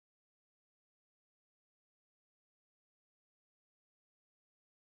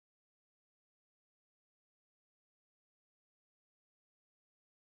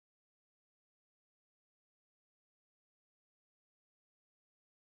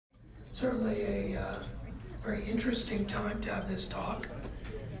Certainly a very interesting time to have this talk.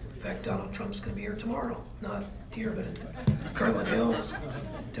 In fact, Donald Trump's going to be here tomorrow, not here, but in Kirtland Hills,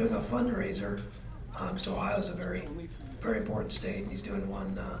 doing a fundraiser. So Ohio's a very, very important state, and he's doing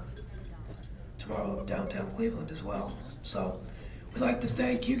one tomorrow downtown Cleveland as well. So we'd like to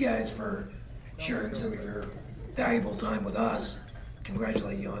thank you guys for sharing some of your valuable time with us.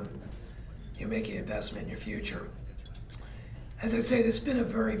 Congratulate you on making an investment in your future. As I say, this has been a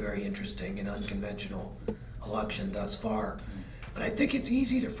very, very interesting and unconventional election thus far. But I think it's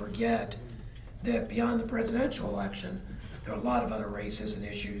easy to forget that beyond the presidential election, there are a lot of other races and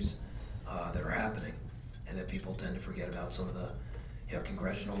issues that are happening, and that people tend to forget about some of the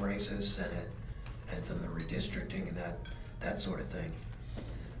congressional races, Senate, and some of the redistricting and that sort of thing.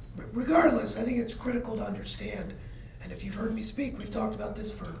 But regardless, I think it's critical to understand, and if you've heard me speak, we've talked about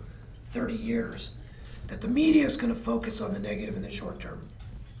this for 30 years, that the media is going to focus on the negative in the short term.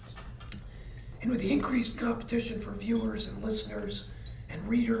 And with the increased competition for viewers and listeners and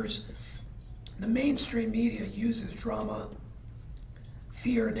readers, the mainstream media uses drama,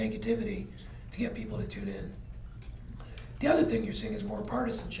 fear, and negativity to get people to tune in. The other thing you're seeing is more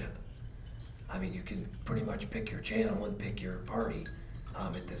partisanship. I mean, you can pretty much pick your channel and pick your party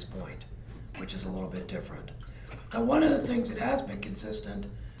at this point, which is a little bit different. Now, one of the things that has been consistent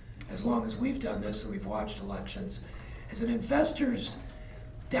as long as we've done this and we've watched elections is that investors'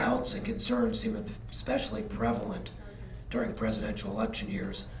 doubts and concerns seem especially prevalent during presidential election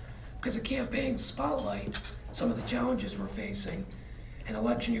years because the campaigns spotlight some of the challenges we're facing, and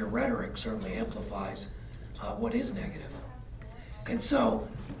election year rhetoric certainly amplifies what is negative. And so,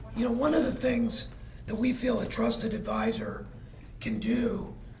 one of the things that we feel a trusted advisor can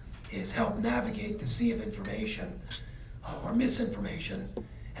do is help navigate the sea of information or misinformation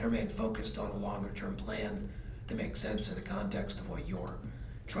and remain focused on a longer-term plan that makes sense in the context of what you're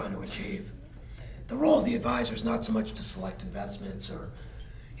trying to achieve. The role of the advisor is not so much to select investments or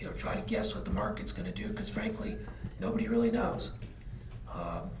try to guess what the market's going to do, because frankly, nobody really knows.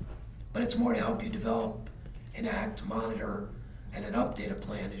 But it's more to help you develop, enact, monitor, and then update a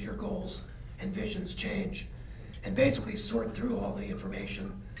plan as your goals and visions change, and basically sort through all the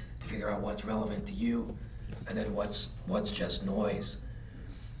information to figure out what's relevant to you and then what's just noise.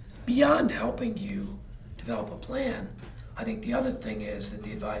 Beyond helping you develop a plan, I think the other thing is that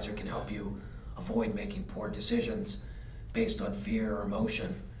the advisor can help you avoid making poor decisions based on fear or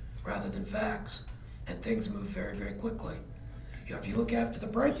emotion rather than facts, and things move very, very quickly. If you look after the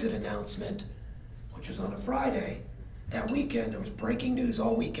Brexit announcement, which was on a Friday, that weekend there was breaking news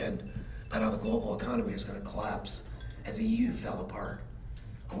all weekend about how the global economy was going to collapse as the EU fell apart.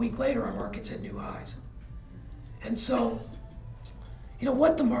 A week later, our markets hit new highs. And so,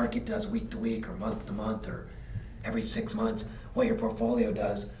 what the market does week to week or month to month or every 6 months, what your portfolio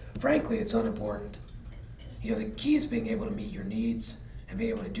does, frankly, it's unimportant. The key is being able to meet your needs and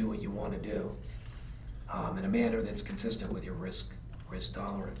being able to do what you want to do in a manner that's consistent with your risk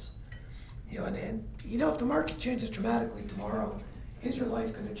tolerance. And if the market changes dramatically tomorrow, is your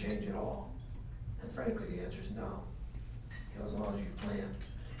life going to change at all? And frankly, the answer is no. As long as you've planned.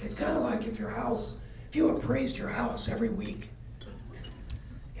 It's kind of like if you appraised your house every week,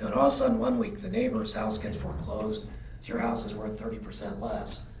 and all of a sudden one week the neighbor's house gets foreclosed, so your house is worth 30%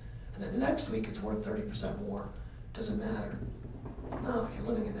 less, and then the next week it's worth 30% more. Does it matter? No, you're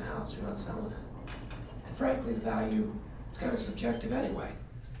living in the house, you're not selling it. And frankly, the value is kind of subjective anyway,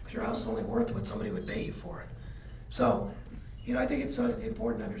 because your house is only worth what somebody would pay you for it. So, I think it's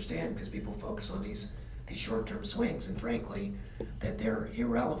important to understand, because people focus on these short-term swings, and frankly, that they're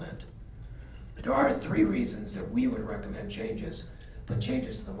irrelevant. There are 3 reasons that we would recommend changes, but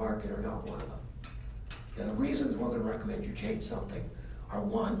changes to the market are not one of them. The reasons we're going to recommend you change something are: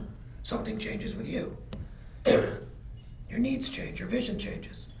 1, something changes with you. Your needs change, your vision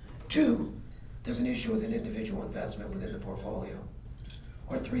changes. 2, there's an issue with an individual investment within the portfolio.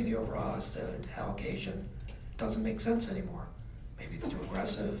 Or 3, the overall asset allocation doesn't make sense anymore. Maybe it's too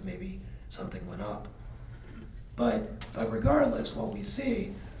aggressive, maybe something went up. But regardless, what we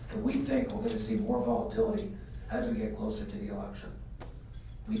see, and we think we're going to see more volatility as we get closer to the election.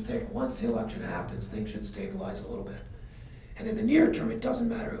 We think once the election happens, things should stabilize a little bit. And in the near term, it doesn't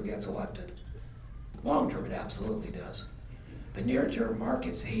matter who gets elected. Long term, it absolutely does. But near term,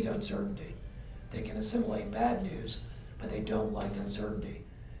 markets hate uncertainty. They can assimilate bad news, but they don't like uncertainty.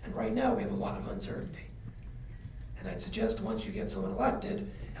 And right now, we have a lot of uncertainty. And I'd suggest once you get someone elected,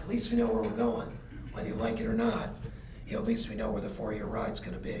 at least we know where we're going. Whether you like it or not, at least we know where the 4-year ride's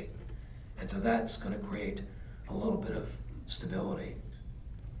going to be. And so that's going to create a little bit of stability.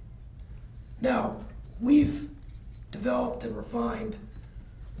 Now, we've developed and refined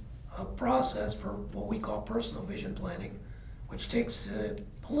a process for what we call personal vision planning, which takes a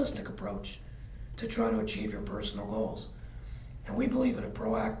holistic approach to trying to achieve your personal goals. And we believe in a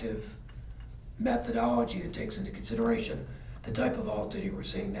proactive methodology that takes into consideration the type of volatility we're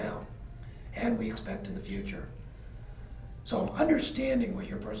seeing now and we expect in the future. So understanding what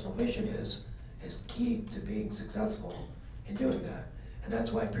your personal vision is key to being successful in doing that. And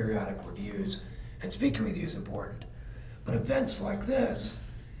that's why periodic reviews and speaking with you is important. But events like this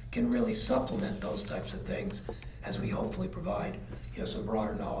can really supplement those types of things as we hopefully provide some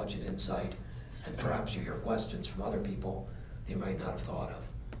broader knowledge and insight, and perhaps you hear questions from other people that you might not have thought of.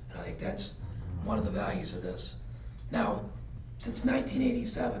 And I think that's one of the values of this. Now, since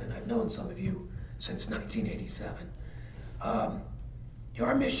 1987, and I've known some of you since 1987,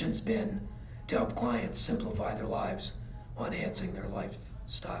 our mission's been to help clients simplify their lives while enhancing their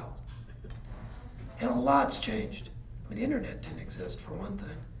lifestyle. And a lot's changed. I mean, the internet didn't exist, for one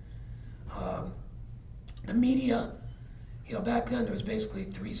thing. The media, back then there was basically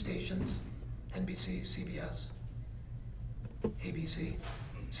 3 stations: NBC, CBS, ABC.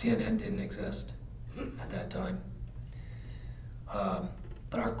 CNN didn't exist at that time.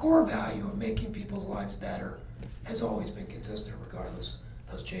 But our core value of making people's lives better has always been consistent regardless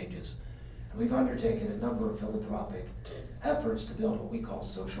of those changes. And we've undertaken a number of philanthropic efforts to build what we call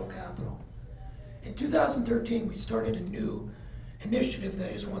social capital. In 2013, we started a new initiative that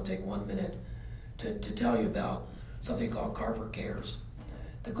I just want to take 1 minute to tell you about, something called Carver Cares.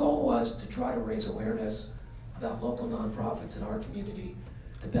 The goal was to try to raise awareness about local nonprofits in our community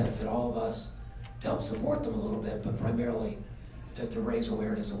to benefit all of us, to help support them a little bit, but primarily to raise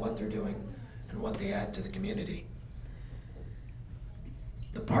awareness of what they're doing and what they add to the community.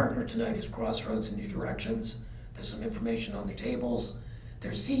 The partner tonight is Crossroads and New Directions. There's some information on the tables.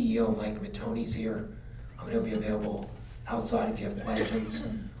 Their CEO, Mike Matoney's here. He'll be available outside if you have questions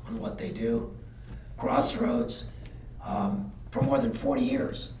on what they do. Crossroads, for more than 40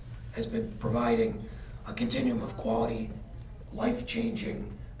 years, has been providing a continuum of quality,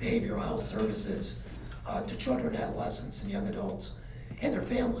 life-changing behavioral health services to children, adolescents, and young adults and their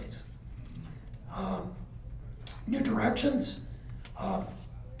families. New Directions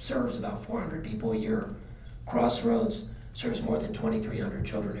serves about 400 people a year. Crossroads serves more than 2,300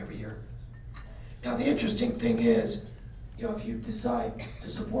 children every year. Now, the interesting thing is, if you decide to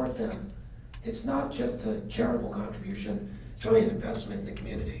support them, it's not just a charitable contribution, it's really an investment in the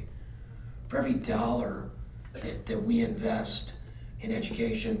community. For every dollar that we invest in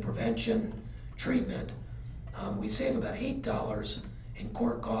education, prevention, treatment, we save about $8 in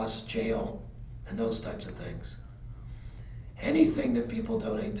court costs, jail, and those types of things. Anything that people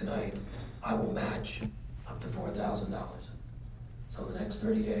donate tonight, I will match up to $4,000. So the next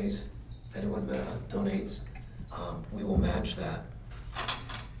 30 days, if anyone donates, we will match that.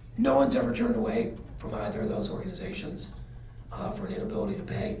 No one's ever turned away from either of those organizations for an inability to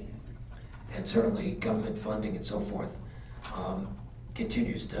pay. And certainly government funding and so forth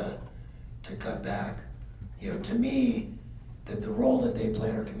continues to cut back. To me, the role that they play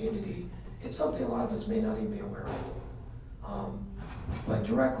in our community, it's something a lot of us may not even be aware of. But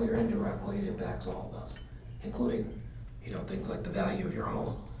directly or indirectly, it impacts all of us, including things like the value of your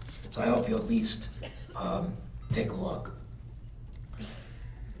home. So I hope you'll at least take a look.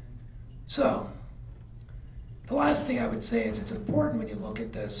 So, the last thing I would say is it's important when you look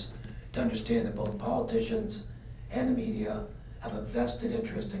at this to understand that both politicians and the media have a vested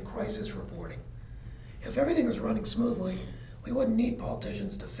interest in crisis reporting. If everything was running smoothly, we wouldn't need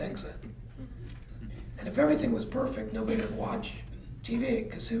politicians to fix it. And if everything was perfect, nobody would watch TV,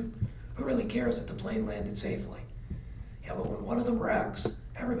 because who really cares that the plane landed safely? Yeah, but when one of them wrecks,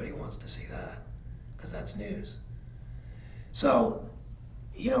 everybody wants to see that, because that's news. So,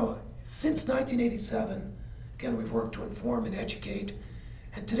 since 1987, again, we've worked to inform and educate,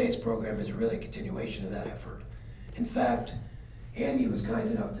 and today's program is really a continuation of that effort. In fact, Andy was kind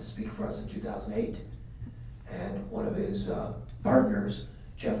enough to speak for us in 2008, and one of his partners,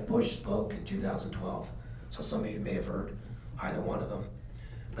 Jeff Bush, spoke in 2012. So some of you may have heard either one of them.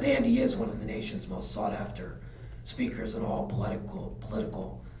 But Andy is one of the nation's most sought after speakers on all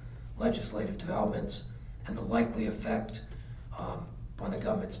political, legislative developments and the likely effect on the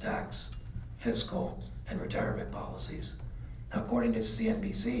government's tax, fiscal, and retirement policies. Now, according to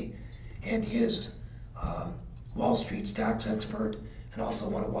CNBC, Andy is Wall Street's tax expert and also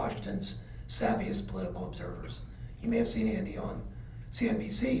one of Washington's savviest political observers. You may have seen Andy on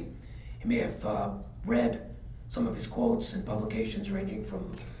CNBC. You may have read some of his quotes in publications ranging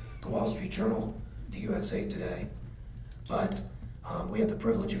from the Wall Street Journal to USA Today. But we have the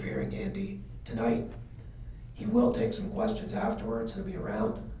privilege of hearing Andy tonight. He will take some questions afterwards. He'll be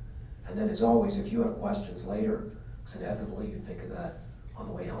around. And then as always, if you have questions later, because inevitably you think of that on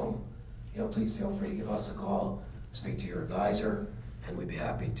the way home, please feel free to give us a call, speak to your advisor, and we'd be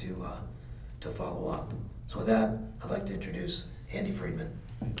happy to follow up. So with that, I'd like to introduce Andy Friedman.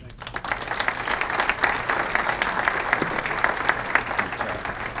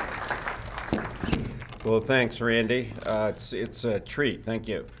 Well, thanks, Randy. It's a treat. Thank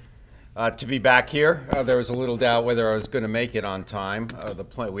you. To be back here, there was a little doubt whether I was going to make it on time.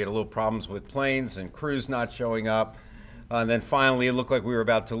 We had a little problems with planes and crews not showing up. And then finally, it looked like we were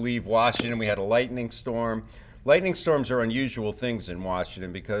about to leave Washington. We had a lightning storm. Lightning storms are unusual things in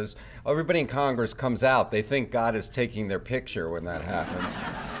Washington because everybody in Congress comes out. They think God is taking their picture when that happens.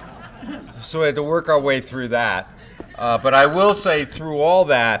 So we had to work our way through that. But I will say through all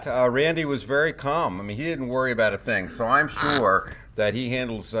that, Randy was very calm. I mean, he didn't worry about a thing. So I'm sure that he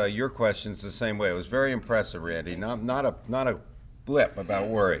handles your questions the same way. It was very impressive, Randy. Not a blip about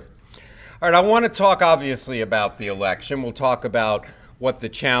worry. All right, I want to talk obviously about the election. We'll talk about what the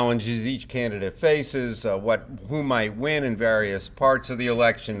challenges each candidate faces, who might win in various parts of the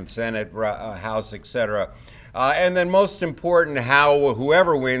election, Senate, House, etc. And then most important, how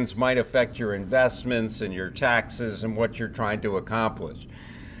whoever wins might affect your investments and your taxes and what you're trying to accomplish.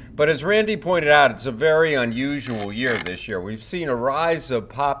 But as Randy pointed out, it's a very unusual year this year. We've seen a rise of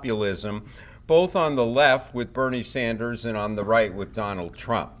populism, both on the left with Bernie Sanders and on the right with Donald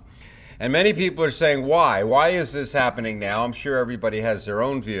Trump. And many people are saying, why? Why is this happening now? I'm sure everybody has their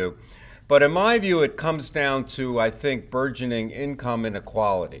own view. But in my view, it comes down to, I think, burgeoning income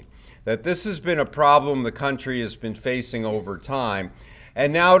inequality. That this has been a problem the country has been facing over time.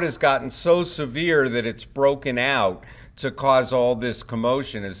 And now it has gotten so severe that it's broken out to cause all this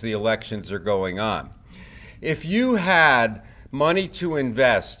commotion as the elections are going on. If you had money to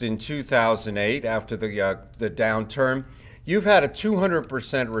invest in 2008 after the downturn, you've had a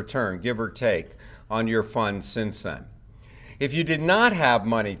 200% return, give or take, on your funds since then. If you did not have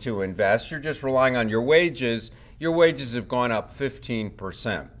money to invest, you're just relying on your wages have gone up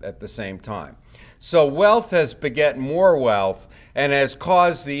 15% at the same time. So wealth has beget more wealth and has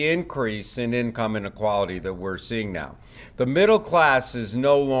caused the increase in income inequality that we're seeing now. The middle class is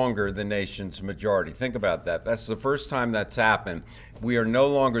no longer the nation's majority. Think about that. That's the first time that's happened. We are no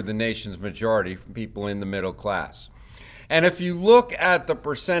longer the nation's majority for people in the middle class. And if you look at the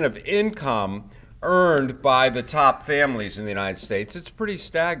percent of income earned by the top families in the United States, it's pretty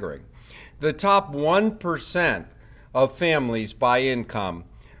staggering. The top 1% of families by income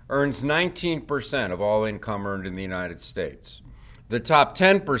earns 19% of all income earned in the United States. The top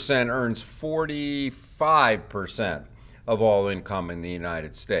 10% earns 45% of all income in the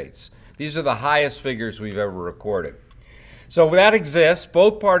United States. These are the highest figures we've ever recorded. So that exists.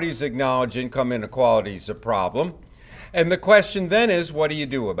 Both parties acknowledge income inequality is a problem. And the question then is, what do you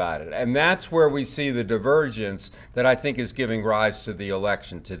do about it? And that's where we see the divergence that I think is giving rise to the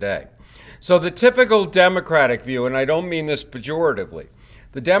election today. So the typical Democratic view, and I don't mean this pejoratively,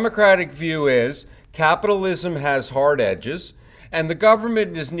 the Democratic view is capitalism has hard edges, and the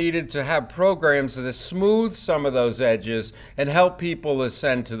government is needed to have programs that smooth some of those edges and help people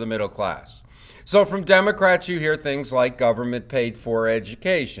ascend to the middle class. So from Democrats, you hear things like government paid for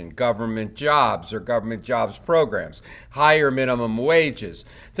education, government jobs or government jobs programs, higher minimum wages,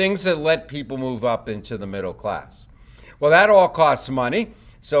 things that let people move up into the middle class. Well, that all costs money.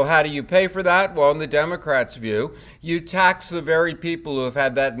 So how do you pay for that? Well, in the Democrats' view, you tax the very people who have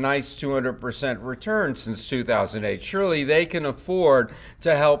had that nice 200% return since 2008. Surely they can afford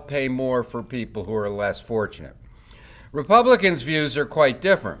to help pay more for people who are less fortunate. Republicans' views are quite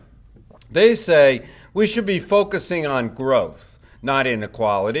different. They say we should be focusing on growth, not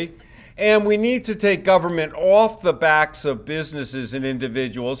inequality. And we need to take government off the backs of businesses and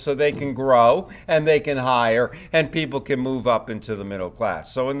individuals so they can grow and they can hire and people can move up into the middle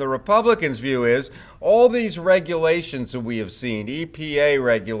class. So in the Republicans' view is all these regulations that we have seen, EPA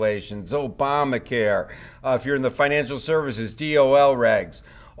regulations, Obamacare, if you're in the financial services, DOL regs,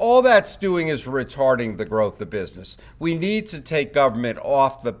 all that's doing is retarding the growth of business. We need to take government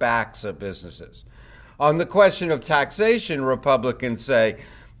off the backs of businesses. On the question of taxation, Republicans say,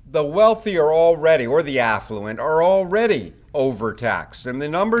 the wealthy are already, or the affluent, are already overtaxed, and the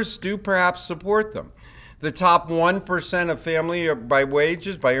numbers do perhaps support them. The top 1% of family by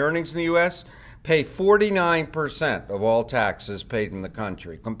wages, by earnings in the U.S., pay 49% of all taxes paid in the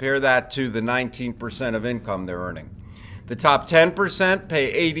country. Compare that to the 19% of income they're earning. The top 10%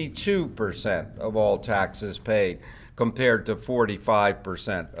 pay 82% of all taxes paid, compared to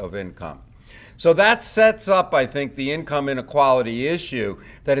 45% of income. So that sets up, I think, the income inequality issue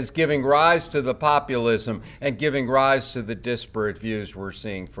that is giving rise to the populism and giving rise to the disparate views we're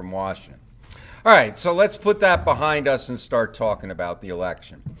seeing from Washington. All right, so let's put that behind us and start talking about the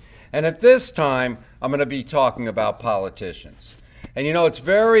election. And at this time, I'm going to be talking about politicians. And you know, it's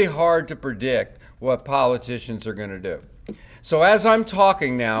very hard to predict what politicians are going to do. So as I'm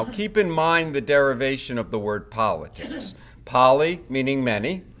talking now, keep in mind the derivation of the word politics. Poly, meaning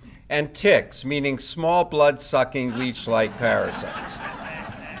many, and ticks, meaning small blood-sucking leech-like parasites.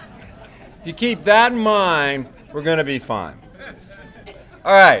 If you keep that in mind, we're going to be fine.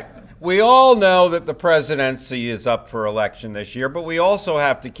 All right, we all know that the presidency is up for election this year, but we also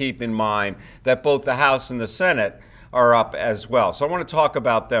have to keep in mind that both the House and the Senate are up as well. So I want to talk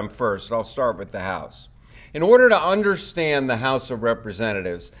about them first, and I'll start with the House. In order to understand the House of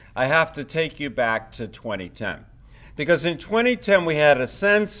Representatives, I have to take you back to 2010. Because in 2010, we had a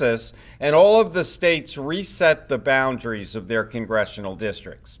census, and all of the states reset the boundaries of their congressional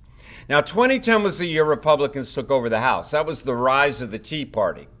districts. Now, 2010 was the year Republicans took over the House. That was the rise of the Tea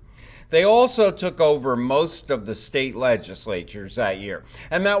Party. They also took over most of the state legislatures that year,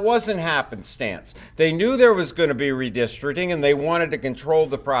 and that wasn't happenstance. They knew there was going to be redistricting, and they wanted to control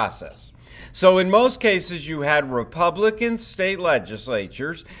the process. So in most cases, you had Republican state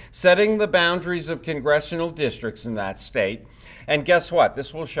legislatures setting the boundaries of congressional districts in that state. And guess what?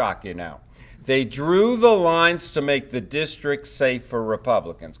 This will shock you now. They drew the lines to make the districts safe for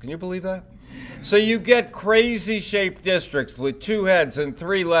Republicans. Can you believe that? So you get crazy-shaped districts with 2 heads and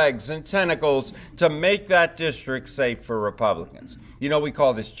 3 legs and tentacles to make that district safe for Republicans. You know, we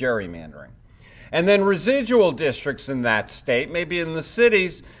call this gerrymandering. And then residual districts in that state, maybe in the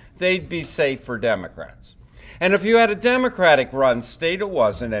cities, they'd be safe for Democrats. And if you had a Democratic-run state, it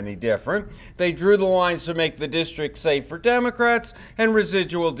wasn't any different. They drew the lines to make the district safe for Democrats, and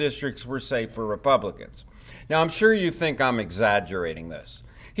residual districts were safe for Republicans. Now, I'm sure you think I'm exaggerating this.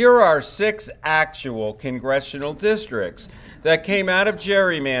 Here are 6 actual congressional districts that came out of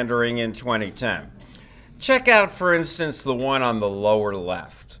gerrymandering in 2010. Check out, for instance, the one on the lower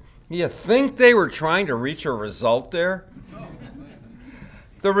left. You think they were trying to reach a result there?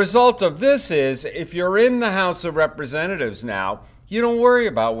 The result of this is, if you're in the House of Representatives now, you don't worry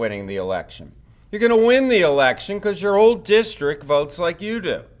about winning the election. You're going to win the election because your whole district votes like you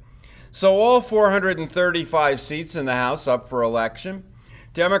do. So all 435 seats in the House up for election.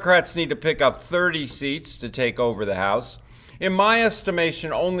 Democrats need to pick up 30 seats to take over the House. In my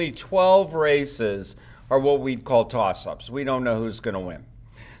estimation, only 12 races are what we'd call toss-ups. We don't know who's going to win.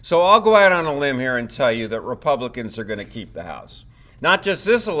 So I'll go out on a limb here and tell you that Republicans are going to keep the House. Not just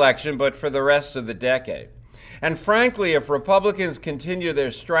this election, but for the rest of the decade. And frankly, if Republicans continue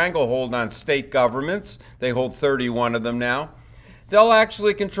their stranglehold on state governments, they hold 31 of them now, they'll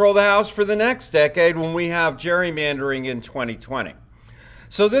actually control the House for the next decade when we have gerrymandering in 2020.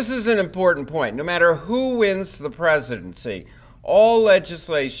 So this is an important point. No matter who wins the presidency, all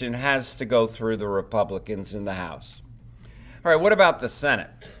legislation has to go through the Republicans in the House. All right, what about the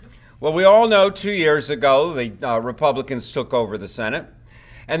Senate? Well, we all know 2 years ago, the Republicans took over the Senate,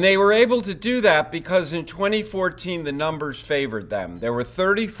 and they were able to do that because in 2014, the numbers favored them. There were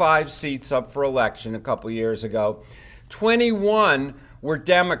 35 seats up for election a couple years ago. 21 were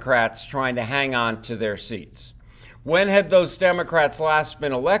Democrats trying to hang on to their seats. When had those Democrats last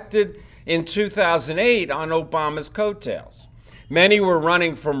been elected? In 2008 on Obama's coattails. Many were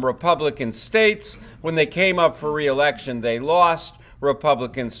running from Republican states. When they came up for re-election, they lost.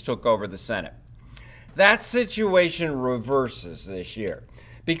 Republicans took over the Senate. That situation reverses this year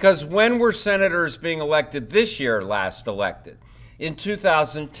because when were senators being elected this year last elected? In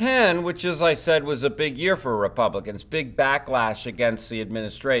 2010, which as I said was a big year for Republicans, big backlash against the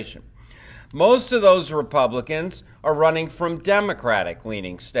administration. Most of those Republicans are running from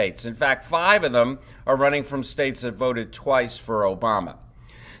Democratic-leaning states. In fact, 5 of them are running from states that voted twice for Obama.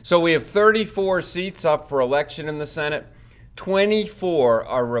 So we have 34 seats up for election in the Senate. 24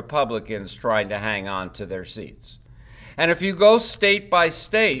 are Republicans trying to hang on to their seats. And if you go state by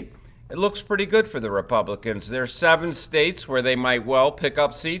state, it looks pretty good for the Republicans. There are 7 states where they might well pick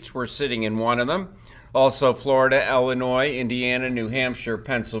up seats. We're sitting in one of them. Also Florida, Illinois, Indiana, New Hampshire,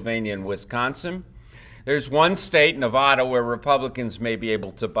 Pennsylvania, and Wisconsin. There's 1 state, Nevada, where Republicans may be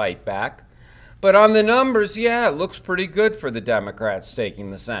able to bite back. But on the numbers, yeah, it looks pretty good for the Democrats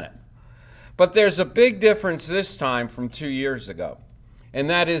taking the Senate. But there's a big difference this time from 2 years ago, and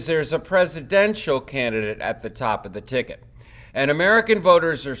that is there's a presidential candidate at the top of the ticket. And American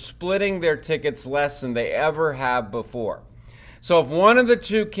voters are splitting their tickets less than they ever have before. So if one of the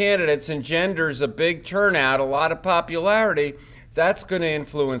 2 candidates engenders a big turnout, a lot of popularity, that's going to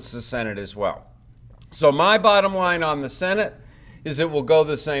influence the Senate as well. So my bottom line on the Senate is it will go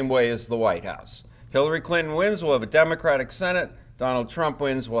the same way as the White House. Hillary Clinton wins, we'll have a Democratic Senate. Donald Trump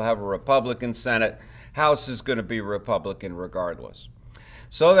wins, we'll have a Republican Senate. House is going to be Republican regardless.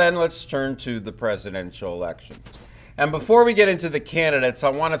 So then let's turn to the presidential election. And before we get into the candidates, I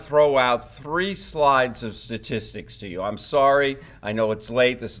want to throw out 3 slides of statistics to you. I'm sorry, I know it's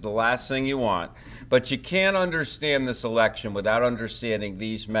late, this is the last thing you want, but you can't understand this election without understanding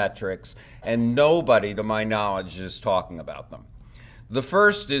these metrics, and nobody, to my knowledge, is talking about them. The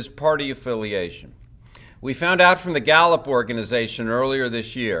first is party affiliation. We found out from the Gallup organization earlier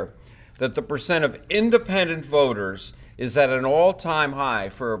this year that the percent of independent voters is at an all-time high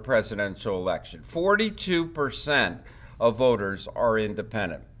for a presidential election. 42% of voters are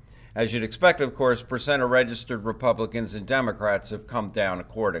independent. As you'd expect, of course, percent of registered Republicans and Democrats have come down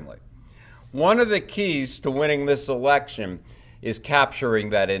accordingly. One of the keys to winning this election is capturing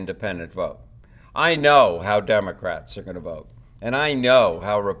that independent vote. I know how Democrats are going to vote, and I know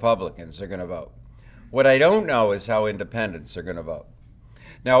how Republicans are going to vote. What I don't know is how independents are going to vote.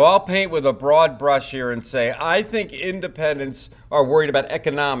 Now, I'll paint with a broad brush here and say I think independents are worried about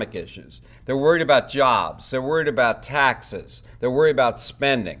economic issues. They're worried about jobs. They're worried about taxes. They're worried about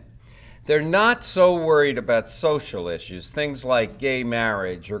spending. They're not so worried about social issues, things like gay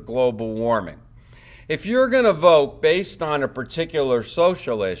marriage or global warming. If you're going to vote based on a particular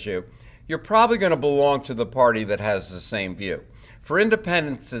social issue, you're probably going to belong to the party that has the same view. For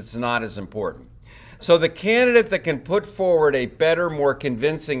independents, it's not as important. So the candidate that can put forward a better, more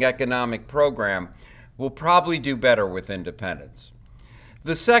convincing economic program will probably do better with independents.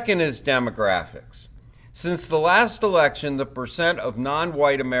 The second is demographics. Since the last election, the percent of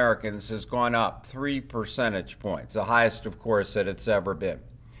non-white Americans has gone up 3 percentage points, the highest, of course, that it's ever been.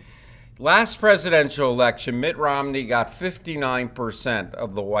 Last presidential election, Mitt Romney got 59%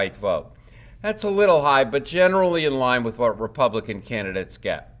 of the white vote. That's a little high, but generally in line with what Republican candidates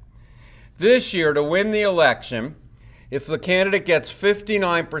get. This year, to win the election, if the candidate gets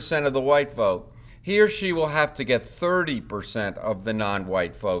 59% of the white vote, he or she will have to get 30% of the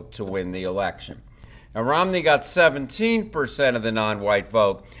non-white vote to win the election. Now, Romney got 17% of the non-white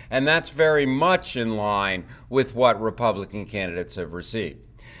vote, and that's very much in line with what Republican candidates have received.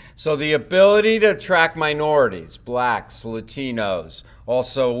 So the ability to attract minorities, blacks, Latinos,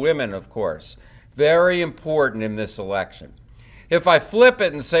 also women, of course, very important in this election. If I flip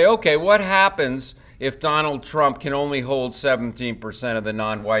it and say, okay, what happens if Donald Trump can only hold 17% of the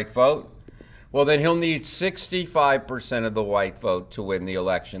non-white vote? Well, then he'll need 65% of the white vote to win the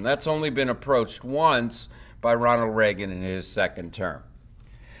election. That's only been approached once by Ronald Reagan in his second term.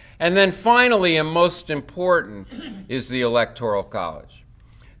 And then finally, and most important, is the Electoral College.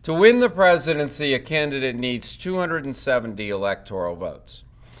 To win the presidency, a candidate needs 270 electoral votes.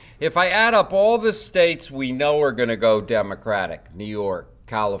 If I add up all the states we know are going to go Democratic, New York,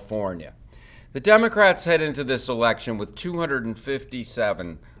 California, the Democrats head into this election with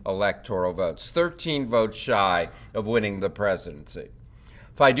 257 electoral votes, 13 votes shy of winning the presidency.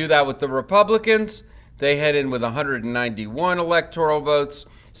 If I do that with the Republicans, they head in with 191 electoral votes,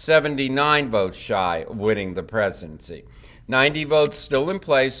 79 votes shy of winning the presidency. 90 votes still in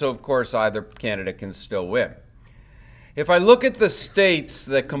play, so of course either candidate can still win. If I look at the states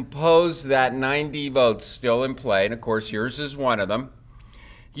that compose that 90 votes still in play, and of course yours is one of them,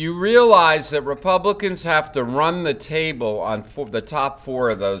 you realize that Republicans have to run the table on the top 4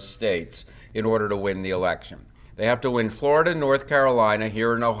 of those states in order to win the election. They have to win Florida, North Carolina,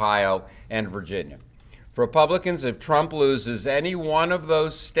 here in Ohio, and Virginia. For Republicans, if Trump loses any one of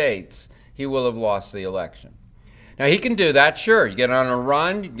those states, he will have lost the election. Now, he can do that, sure. You get on a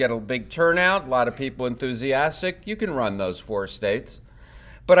run, you get a big turnout, a lot of people enthusiastic, you can run those 4 states.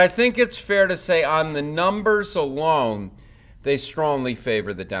 But I think it's fair to say on the numbers alone, they strongly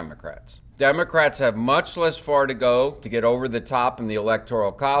favor the Democrats. Democrats have much less far to go to get over the top in the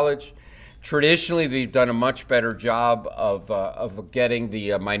Electoral College. Traditionally, they've done a much better job of getting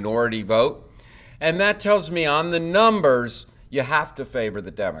the minority vote. And that tells me on the numbers, you have to favor the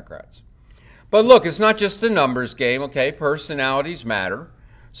Democrats. But look, it's not just a numbers game, okay? Personalities matter.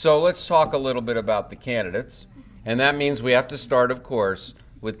 So let's talk a little bit about the candidates. And that means we have to start, of course,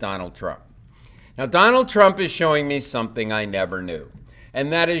 with Donald Trump. Now, Donald Trump is showing me something I never knew.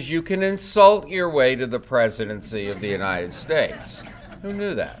 And that is you can insult your way to the presidency of the United States. Who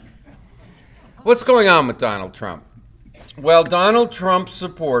knew that? What's going on with Donald Trump? Well, Donald Trump's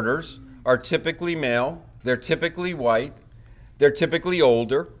supporters are typically male. They're typically white. They're typically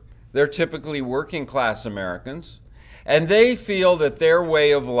older. They're typically working class Americans, and they feel that their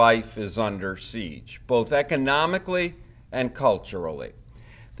way of life is under siege, both economically and culturally.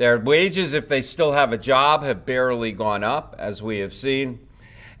 Their wages, if they still have a job, have barely gone up, as we have seen.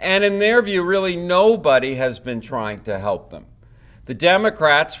 And in their view, really nobody has been trying to help them. The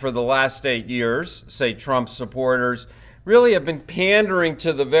Democrats, for the last 8 years, say Trump supporters, really have been pandering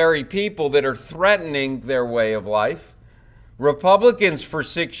to the very people that are threatening their way of life. Republicans, for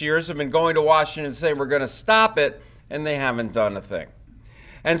 6 years, have been going to Washington and saying we're going to stop it, and they haven't done a thing.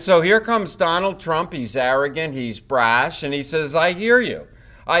 And so here comes Donald Trump. He's arrogant, he's brash, and he says, I hear you.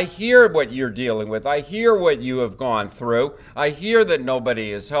 I hear what you're dealing with. I hear what you have gone through. I hear that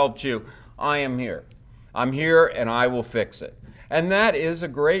nobody has helped you. I am here. I'm here, and I will fix it. And that is a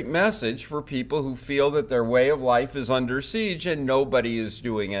great message for people who feel that their way of life is under siege and nobody is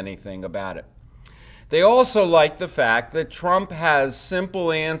doing anything about it. They also like the fact that Trump has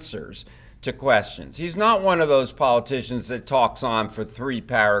simple answers to questions. He's not one of those politicians that talks on for 3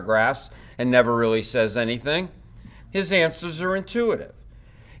 paragraphs and never really says anything. His answers are intuitive.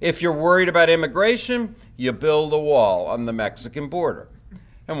 If you're worried about immigration, you build a wall on the Mexican border.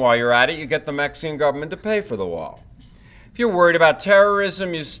 And while you're at it, you get the Mexican government to pay for the wall. If you're worried about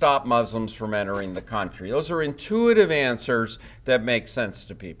terrorism, you stop Muslims from entering the country. Those are intuitive answers that make sense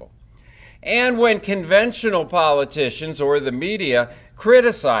to people. And when conventional politicians or the media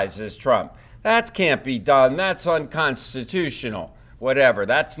criticizes Trump, that can't be done, that's unconstitutional, whatever.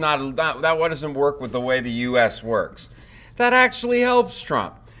 That doesn't work with the way the U.S. works. That actually helps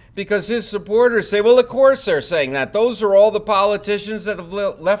Trump. Because his supporters say, well, of course they're saying that. Those are all the politicians that have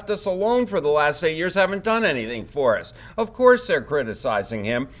left us alone for the last 8 years, haven't done anything for us. Of course they're criticizing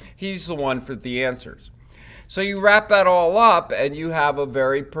him. He's the one for the answers. So you wrap that all up and you have a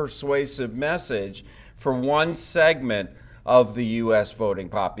very persuasive message for one segment of the U.S. voting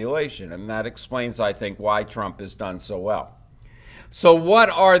population. And that explains, I think, why Trump has done so well. So what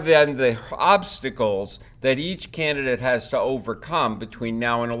are then the obstacles that each candidate has to overcome between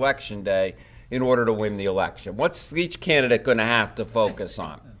now and Election Day in order to win the election? What's each candidate going to have to focus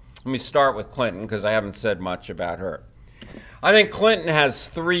on? Let me start with Clinton, because I haven't said much about her. I think Clinton has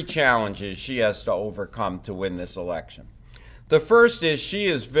 3 challenges she has to overcome to win this election. The first is she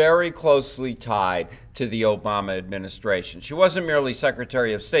is very closely tied to the Obama administration. She wasn't merely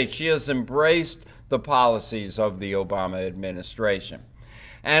Secretary of State. She has embraced the policies of the Obama administration.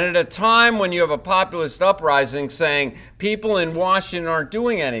 And at a time when you have a populist uprising saying people in Washington aren't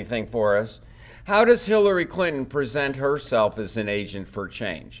doing anything for us, how does Hillary Clinton present herself as an agent for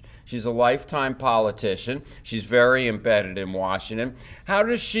change? She's a lifetime politician. She's very embedded in Washington. How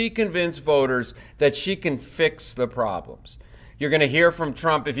does she convince voters that she can fix the problems? You're going to hear from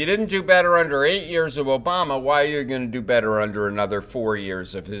Trump, if you didn't do better under 8 years of Obama, why are you going to do better under another 4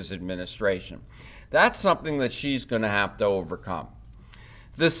 years of his administration? That's something that she's going to have to overcome.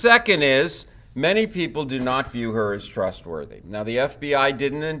 The second is, many people do not view her as trustworthy. Now, the FBI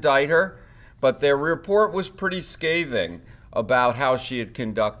didn't indict her, but their report was pretty scathing about how she had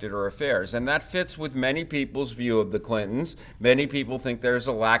conducted her affairs. And that fits with many people's view of the Clintons. Many people think there's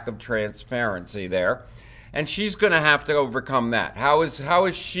a lack of transparency there. And she's going to have to overcome that. How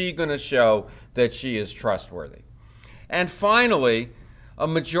is she going to show that she is trustworthy? And finally, a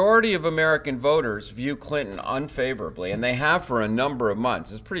majority of American voters view Clinton unfavorably, and they have for a number of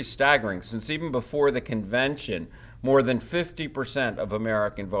months. It's pretty staggering, since even before the convention, more than 50% of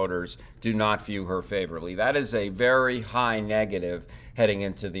American voters do not view her favorably. That is a very high negative heading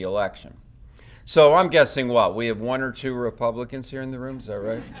into the election. So I'm guessing what? We have 1 or 2 Republicans here in the room, is that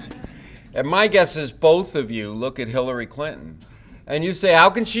right? And my guess is both of you look at Hillary Clinton and you say, how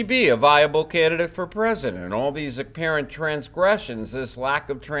can she be a viable candidate for president? And all these apparent transgressions, this lack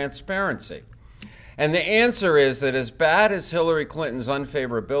of transparency. And the answer is that as bad as Hillary Clinton's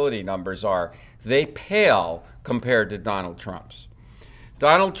unfavorability numbers are, they pale compared to Donald Trump's.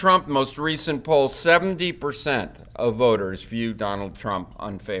 Donald Trump, most recent poll, 70% of voters view Donald Trump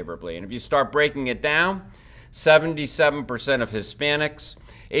unfavorably. And if you start breaking it down, 77% of Hispanics,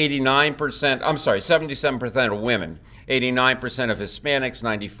 77% of women, 89% of Hispanics,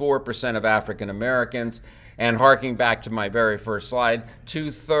 94% of African Americans, and harking back to my very first slide,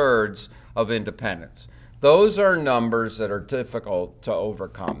 2/3 of independents. Those are numbers that are difficult to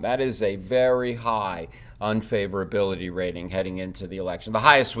overcome. That is a very high unfavorability rating heading into the election, the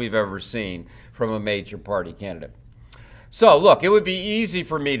highest we've ever seen from a major party candidate. So look, it would be easy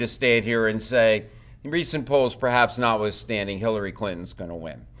for me to stand here and say, in recent polls, perhaps notwithstanding, Hillary Clinton's going to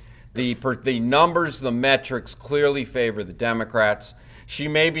win. The numbers, the metrics clearly favor the Democrats. She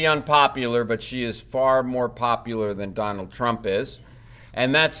may be unpopular, but she is far more popular than Donald Trump is.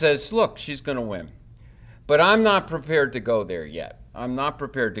 And that says, look, she's going to win. But I'm not prepared to go there yet. I'm not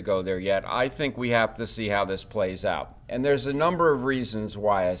prepared to go there yet. I think we have to see how this plays out. And there's a number of reasons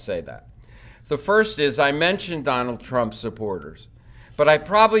why I say that. The first is I mentioned Donald Trump supporters, but I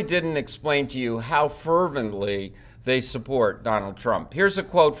probably didn't explain to you how fervently they support Donald Trump. Here's a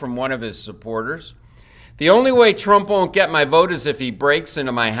quote from one of his supporters. "The only way Trump won't get my vote is if he breaks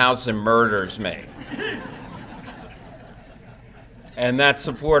into my house and murders me." And that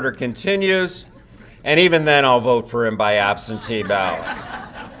supporter continues, "And even then I'll vote for him by absentee ballot."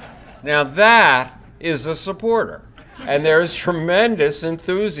 Now that is a supporter, and there is tremendous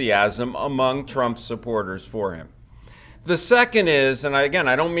enthusiasm among Trump supporters for him. The second is, and again,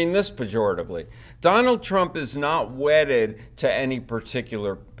 I don't mean this pejoratively, Donald Trump is not wedded to any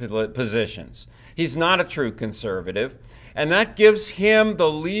particular positions. He's not a true conservative, and that gives him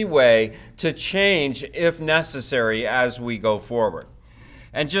the leeway to change if necessary as we go forward.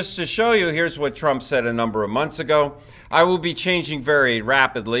 And just to show you, here's what Trump said a number of months ago. "I will be changing very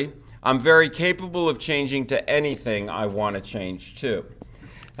rapidly. I'm very capable of changing to anything I want to change to."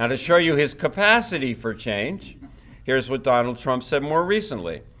 Now, to show you his capacity for change, here's what Donald Trump said more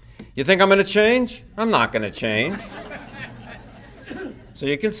recently. "You think I'm going to change? I'm not going to change." So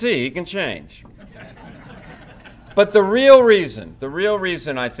you can see he can change. But the real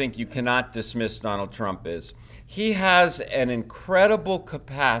reason I think you cannot dismiss Donald Trump is he has an incredible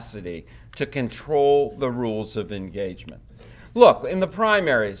capacity to control the rules of engagement. Look, in the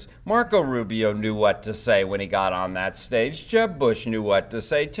primaries, Marco Rubio knew what to say when he got on that stage. Jeb Bush knew what to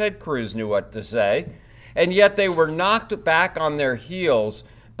say. Ted Cruz knew what to say. And yet they were knocked back on their heels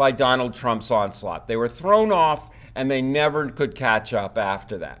by Donald Trump's onslaught. They were thrown off, and they never could catch up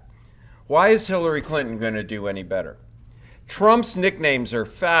after that. Why is Hillary Clinton going to do any better? Trump's nicknames are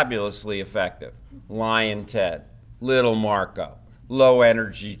fabulously effective. Lion Ted, Little Marco, Low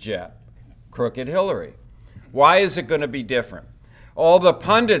Energy Jeb, Crooked Hillary. Why is it going to be different? All the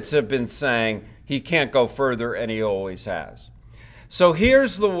pundits have been saying he can't go further, and he always has. So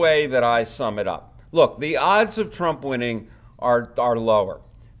here's the way that I sum it up. Look, the odds of Trump winning are lower.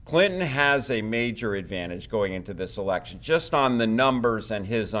 Clinton has a major advantage going into this election, just on the numbers and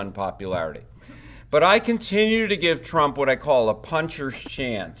his unpopularity. But I continue to give Trump what I call a puncher's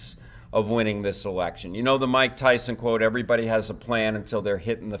chance of winning this election. You know the Mike Tyson quote, "Everybody has a plan until they're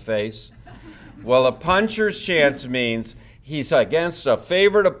hit in the face"? Well, a puncher's chance means he's against a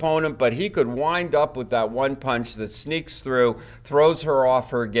favorite opponent, but he could wind up with that one punch that sneaks through, throws her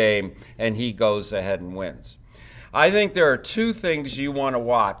off her game, and he goes ahead and wins. I think there are two things you want to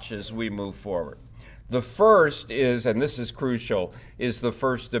watch as we move forward. The first is, and this is crucial, is the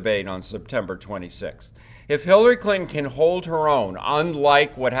first debate on September 26th. If Hillary Clinton can hold her own,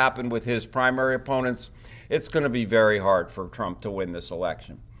 unlike what happened with his primary opponents, it's going to be very hard for Trump to win this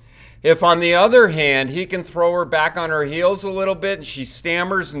election. If, on the other hand, he can throw her back on her heels a little bit and she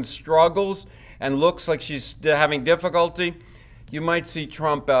stammers and struggles and looks like she's having difficulty, you might see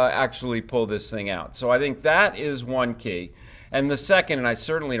Trump actually pull this thing out. So I think that is one key. And the second, and I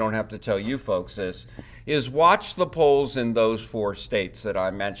certainly don't have to tell you folks this, is watch the polls in those 4 states that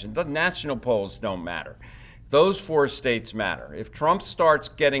I mentioned. The national polls don't matter. Those 4 states matter. If Trump starts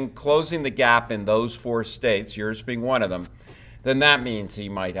closing the gap in those 4 states, yours being one of them, then that means he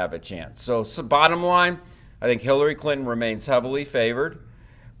might have a chance. So bottom line, I think Hillary Clinton remains heavily favored,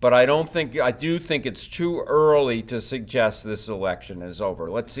 but I do think it's too early to suggest this election is over.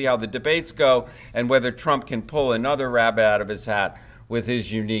 Let's see how the debates go and whether Trump can pull another rabbit out of his hat with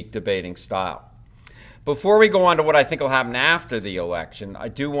his unique debating style. Before we go on to what I think will happen after the election, I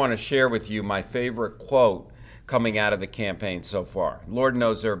do want to share with you my favorite quote coming out of the campaign so far. Lord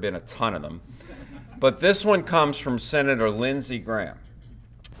knows there have been a ton of them. But this one comes from Senator Lindsey Graham.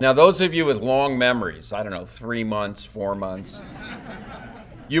 Now, those of you with long memories, I don't know, 3 months, 4 months,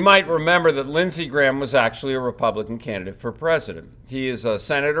 you might remember that Lindsey Graham was actually a Republican candidate for president. He is a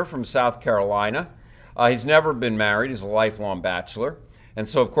senator from South Carolina. He's never been married. He's a lifelong bachelor. And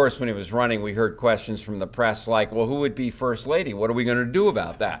so, of course, when he was running, we heard questions from the press like, well, who would be first lady? What are we going to do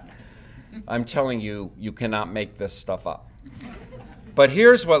about that? I'm telling you, you cannot make this stuff up. But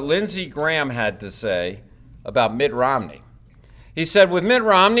here's what Lindsey Graham had to say about Mitt Romney. He said, with Mitt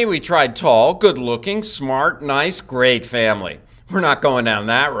Romney, we tried tall, good-looking, smart, nice, great family. We're not going down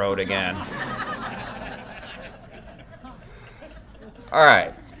that road again. All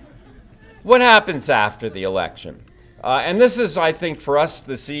right. What happens after the election? And this is, I think, for us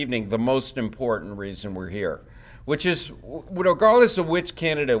this evening, the most important reason we're here, which is, regardless of which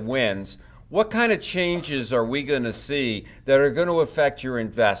candidate wins, what kind of changes are we going to see that are going to affect your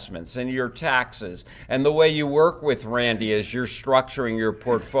investments and your taxes and the way you work with Randy as you're structuring your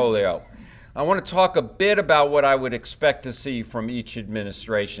portfolio? I want to talk a bit about what I would expect to see from each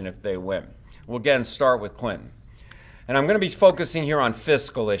administration if they win. We'll again start with Clinton. And I'm going to be focusing here on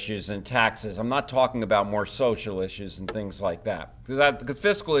fiscal issues and taxes. I'm not talking about more social issues and things like that, because the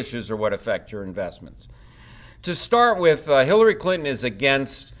fiscal issues are what affect your investments. To start with, Hillary Clinton is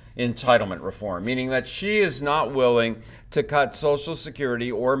against entitlement reform, meaning that she is not willing to cut Social Security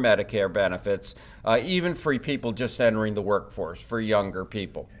or Medicare benefits, even for people just entering the workforce, for younger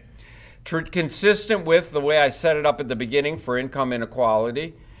people. Consistent with the way I set it up at the beginning for income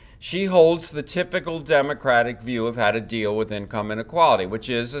inequality, she holds the typical Democratic view of how to deal with income inequality, which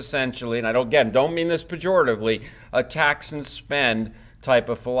is essentially, and I don't mean this pejoratively, a tax and spend type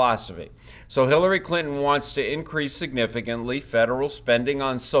of philosophy. So Hillary Clinton wants to increase significantly federal spending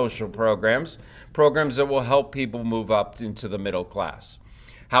on social programs, programs that will help people move up into the middle class.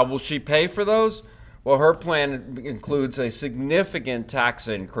 How will she pay for those? Well, her plan includes a significant tax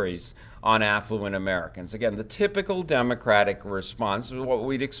increase on affluent Americans. Again, the typical Democratic response is what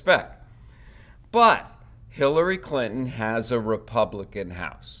we'd expect. But Hillary Clinton has a Republican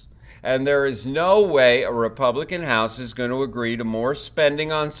House. And there is no way a Republican House is going to agree to more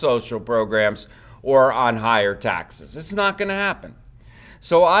spending on social programs or on higher taxes. It's not going to happen.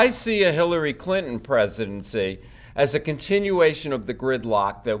 So I see a Hillary Clinton presidency as a continuation of the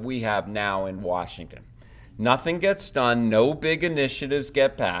gridlock that we have now in Washington. Nothing gets done, no big initiatives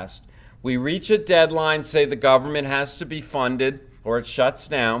get passed. We reach a deadline, say the government has to be funded or it shuts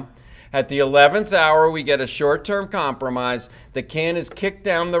down. At the 11th hour, we get a short-term compromise. The can is kicked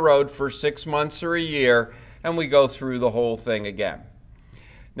down the road for 6 months or a year, and we go through the whole thing again.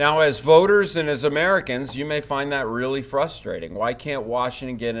 Now, as voters and as Americans, you may find that really frustrating. Why can't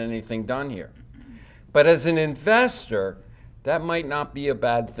Washington get anything done here? But as an investor, that might not be a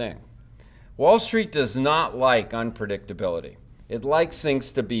bad thing. Wall Street does not like unpredictability. It likes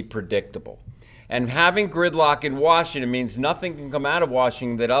things to be predictable. And having gridlock in Washington means nothing can come out of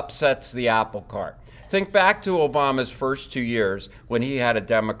Washington that upsets the apple cart. Think back to Obama's first 2 years when he had a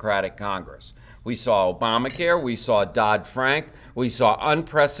Democratic Congress. We saw Obamacare, we saw Dodd-Frank, we saw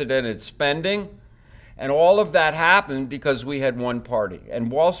unprecedented spending, and all of that happened because we had one party.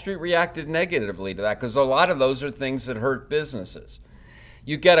 And Wall Street reacted negatively to that because a lot of those are things that hurt businesses.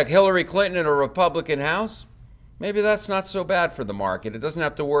 You get a Hillary Clinton in a Republican House, maybe that's not so bad for the market. It doesn't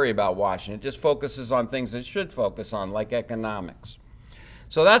have to worry about Washington. It just focuses on things it should focus on, like economics.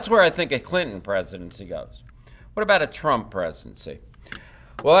 So that's where I think a Clinton presidency goes. What about a Trump presidency?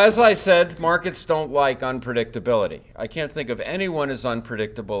 Well, as I said, markets don't like unpredictability. I can't think of anyone as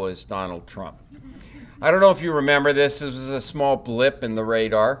unpredictable as Donald Trump. I don't know if you remember this. This was a small blip in the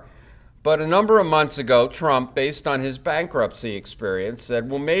radar. But a number of months ago, Trump, based on his bankruptcy experience, said,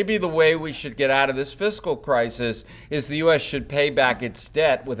 well, maybe the way we should get out of this fiscal crisis is the U.S. should pay back its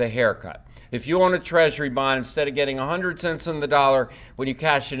debt with a haircut. If you own a treasury bond, instead of getting 100 cents on the dollar, when you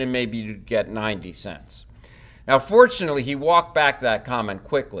cash it in, maybe you'd get 90 cents. Now, fortunately, he walked back that comment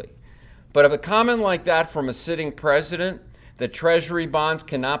quickly. But if a comment like that from a sitting president, that treasury bonds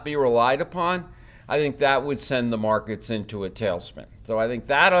cannot be relied upon, I think that would send the markets into a tailspin. So I think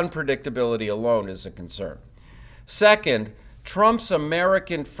that unpredictability alone is a concern. Second, Trump's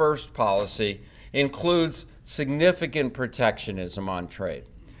American First policy includes significant protectionism on trade.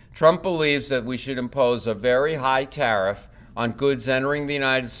 Trump believes that we should impose a very high tariff on goods entering the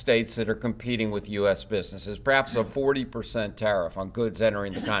United States that are competing with U.S. businesses, perhaps a 40% tariff on goods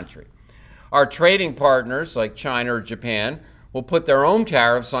entering the country. Our trading partners, like China or Japan, will put their own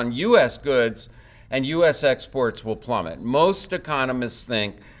tariffs on U.S. goods, and U.S. exports will plummet. Most economists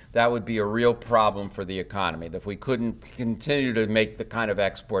think that would be a real problem for the economy, if we couldn't continue to make the kind of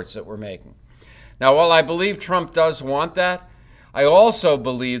exports that we're making. Now, while I believe Trump does want that, I also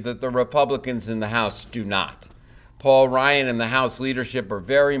believe that the Republicans in the House do not. Paul Ryan and the House leadership are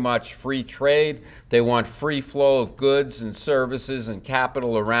very much free trade. They want free flow of goods and services and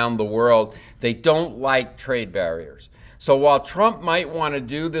capital around the world. They don't like trade barriers. So while Trump might want to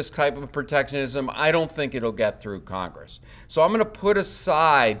do this type of protectionism, I don't think it'll get through Congress. So I'm going to put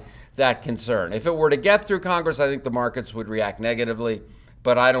aside that concern. If it were to get through Congress, I think the markets would react negatively,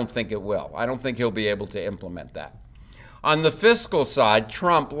 but I don't think it will. I don't think he'll be able to implement that. On the fiscal side,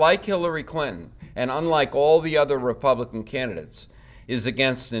 Trump, like Hillary Clinton, and unlike all the other Republican candidates, is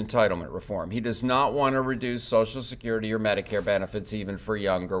against entitlement reform. He does not want to reduce Social Security or Medicare benefits even for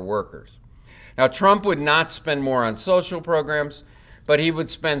younger workers. Now, Trump would not spend more on social programs, but he would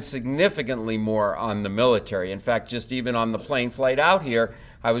spend significantly more on the military. In fact, just even on the plane flight out here,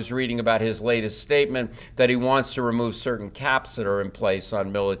 I was reading about his latest statement that he wants to remove certain caps that are in place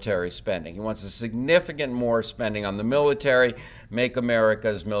on military spending. He wants a significant more spending on the military, make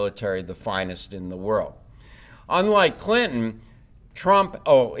America's military the finest in the world. Unlike Clinton, Trump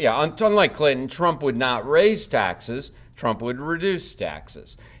would not raise taxes. Trump would reduce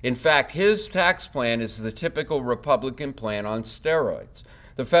taxes. In fact, his tax plan is the typical Republican plan on steroids.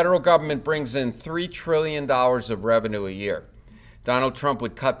 The federal government brings in $3 trillion of revenue a year. Donald Trump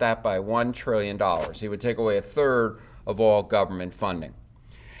would cut that by $1 trillion. He would take away a third of all government funding.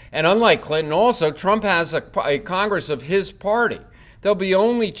 And unlike Clinton, also, Trump has a Congress of his party. They'll be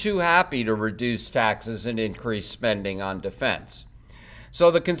only too happy to reduce taxes and increase spending on defense. So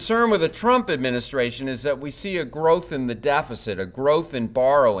the concern with the Trump administration is that we see a growth in the deficit, a growth in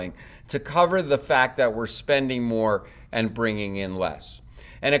borrowing to cover the fact that we're spending more and bringing in less.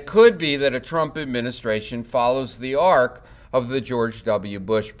 And it could be that a Trump administration follows the arc of the George W.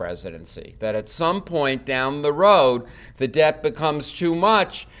 Bush presidency, that at some point down the road, the debt becomes too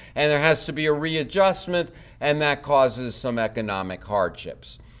much and there has to be a readjustment, and that causes some economic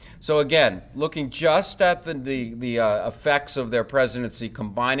hardships. So again, looking just at the effects of their presidency,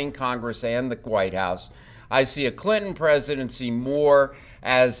 combining Congress and the White House, I see a Clinton presidency more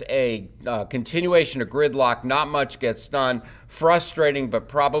as a continuation of gridlock. Not much gets done, frustrating, but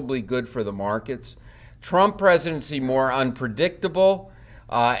probably good for the markets. Trump presidency more unpredictable,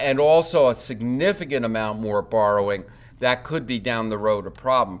 and also a significant amount more borrowing. That could be down the road a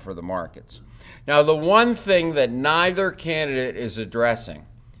problem for the markets. Now, the one thing that neither candidate is addressing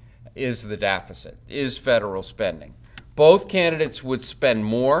is the deficit, is federal spending. Both candidates would spend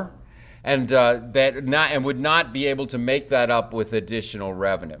more and would not be able to make that up with additional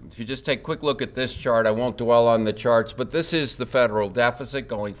revenue. If you just take a quick look at this chart, I won't dwell on the charts, but this is the federal deficit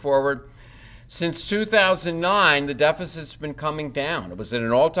going forward. Since 2009, the deficit's been coming down. It was at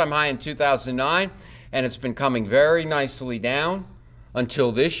an all-time high in 2009, and it's been coming very nicely down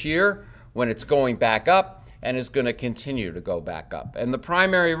until this year, when it's going back up and is going to continue to go back up. And the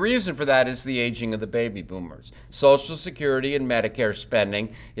primary reason for that is the aging of the baby boomers. Social Security and Medicare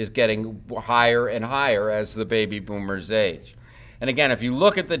spending is getting higher and higher as the baby boomers age. And again, if you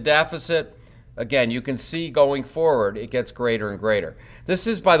look at the deficit, again, you can see going forward, it gets greater and greater. This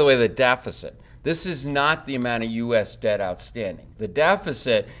is, by the way, the deficit. This is not the amount of U.S. debt outstanding. The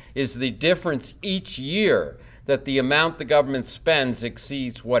deficit is the difference each year that the amount the government spends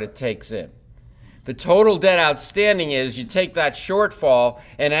exceeds what it takes in. The total debt outstanding is you take that shortfall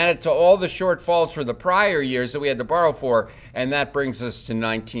and add it to all the shortfalls for the prior years that we had to borrow for, and that brings us to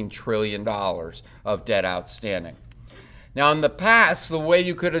 $19 trillion of debt outstanding. Now, in the past, the way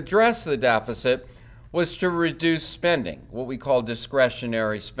you could address the deficit was to reduce spending, what we call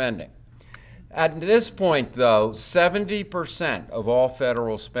discretionary spending. At this point, though, 70% of all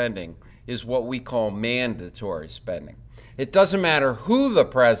federal spending is what we call mandatory spending. It doesn't matter who the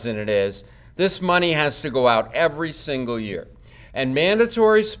president is, this money has to go out every single year. And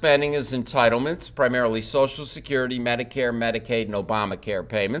mandatory spending is entitlements, primarily Social Security, Medicare, Medicaid, and Obamacare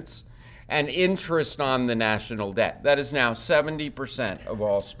payments, and interest on the national debt. That is now 70% of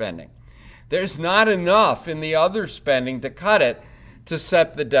all spending. There's not enough in the other spending to cut it to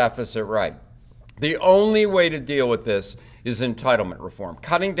set the deficit right. The only way to deal with this is entitlement reform,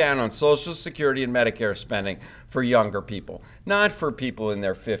 cutting down on Social Security and Medicare spending for younger people, not for people in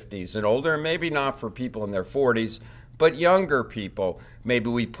their 50s and older, and maybe not for people in their 40s, but younger people. Maybe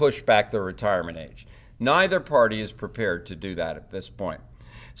we push back the retirement age. Neither party is prepared to do that at this point.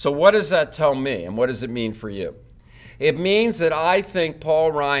 So what does that tell me, and what does it mean for you? It means that I think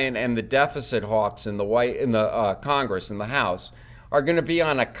Paul Ryan and the deficit hawks in the Congress, in the House, are going to be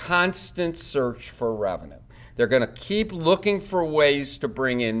on a constant search for revenue. They're going to keep looking for ways to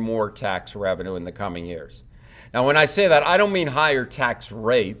bring in more tax revenue in the coming years. Now, when I say that, I don't mean higher tax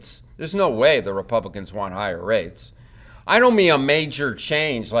rates. There's no way the Republicans want higher rates. I don't mean a major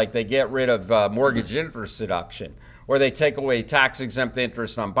change like they get rid of mortgage interest deduction or they take away tax-exempt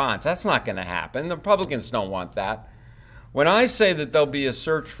interest on bonds. That's not going to happen. The Republicans don't want that. When I say that there'll be a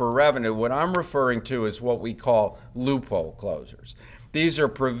search for revenue, what I'm referring to is what we call loophole closers. These are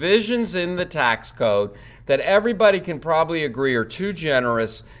provisions in the tax code that everybody can probably agree are too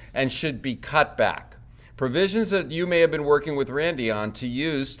generous and should be cut back. Provisions that you may have been working with Randy on to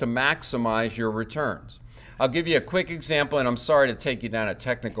use to maximize your returns. I'll give you a quick example, and I'm sorry to take you down a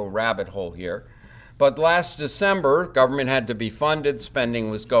technical rabbit hole here, but last December, government had to be funded,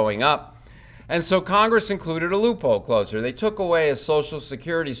 spending was going up, And so Congress included a loophole closer. They took away a Social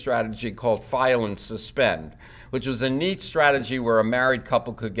Security strategy called file and suspend, which was a neat strategy where a married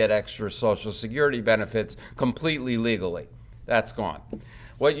couple could get extra Social Security benefits completely legally. That's gone.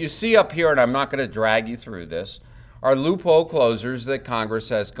 What you see up here, and I'm not going to drag you through this, are loophole closers that Congress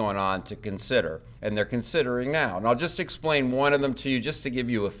has gone on to consider, and they're considering now. And I'll just explain one of them to you just to give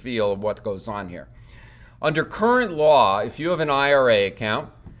you a feel of what goes on here. Under current law, if you have an IRA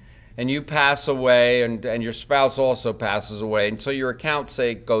account, and you pass away and your spouse also passes away, and so your account,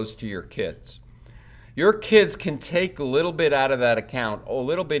 say, goes to your kids. Your kids can take a little bit out of that account, a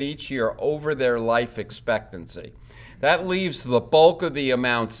little bit each year over their life expectancy. That leaves the bulk of the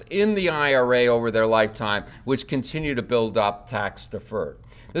amounts in the IRA over their lifetime, which continue to build up tax deferred.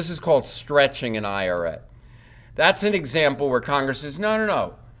 This is called stretching an IRA. That's an example where Congress says,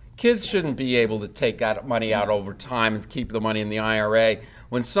 no. Kids shouldn't be able to take that money out over time and keep the money in the IRA.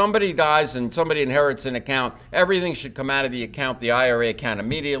 When somebody dies and somebody inherits an account, everything should come out of the account, the IRA account,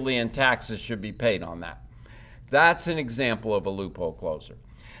 immediately, and taxes should be paid on that. That's an example of a loophole closer.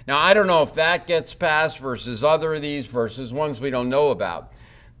 Now, I don't know if that gets passed versus other of these versus ones we don't know about.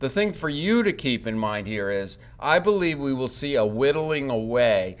 The thing for you to keep in mind here is I believe we will see a whittling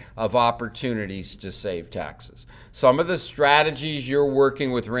away of opportunities to save taxes. Some of the strategies you're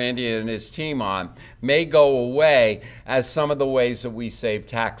working with Randy and his team on may go away as some of the ways that we save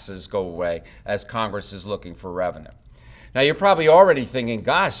taxes go away as Congress is looking for revenue. Now, you're probably already thinking,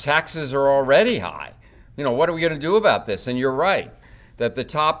 gosh, taxes are already high. What are we going to do about this? And you're right. That the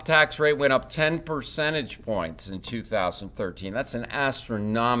top tax rate went up 10 percentage points in 2013. That's an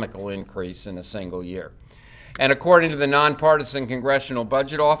astronomical increase in a single year. And according to the Nonpartisan Congressional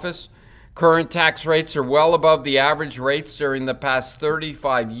Budget Office, current tax rates are well above the average rates during the past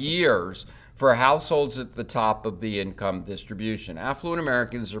 35 years for households at the top of the income distribution. Affluent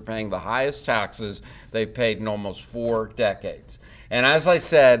Americans are paying the highest taxes they've paid in almost 4 decades. And as I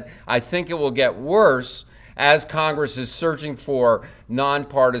said, I think it will get worse as Congress is searching for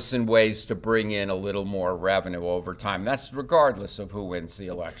nonpartisan ways to bring in a little more revenue over time. That's regardless of who wins the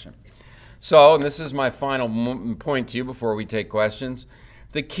election. So, and this is my final point to you before we take questions,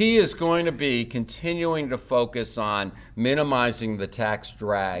 the key is going to be continuing to focus on minimizing the tax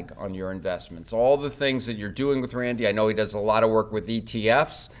drag on your investments. All the things that you're doing with Randy, I know he does a lot of work with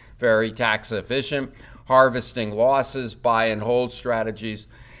ETFs, very tax efficient, harvesting losses, buy and hold strategies,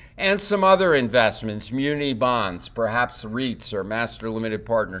 and some other investments, muni bonds, perhaps REITs or master limited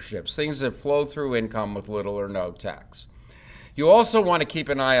partnerships, things that flow through income with little or no tax. You also want to keep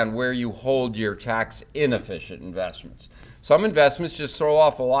an eye on where you hold your tax inefficient investments. Some investments just throw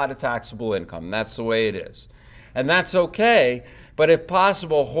off a lot of taxable income. That's the way it is. And that's okay, but if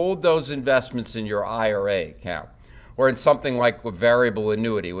possible, hold those investments in your IRA account or in something like a variable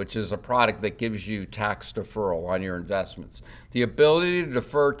annuity, which is a product that gives you tax deferral on your investments. The ability to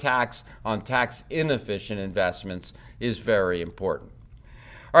defer tax on tax inefficient investments is very important.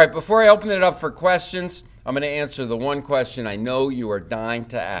 All right, before I open it up for questions, I'm going to answer the one question I know you are dying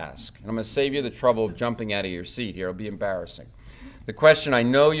to ask. And I'm going to save you the trouble of jumping out of your seat here. It'll be embarrassing. The question I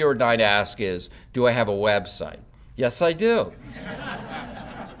know you are dying to ask is, do I have a website? Yes, I do.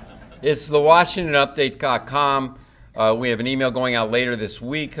 It's thewashingtonupdate.com. We have an email going out later this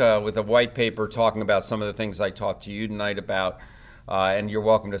week with a white paper talking about some of the things I talked to you tonight about, and you're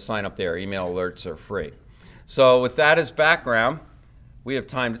welcome to sign up there. Email alerts are free. So with that as background, we have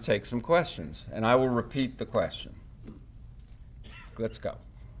time to take some questions, and I will repeat the question. Let's go.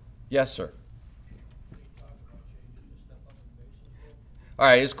 Yes, sir. All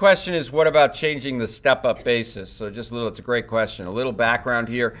right, his question is, what about changing the step-up basis? So just a little, it's a great question. A little background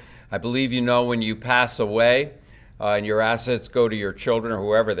here. I believe you know when you pass away, and your assets go to your children or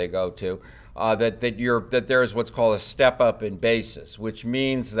whoever they go to, that there is what's called a step-up in basis, which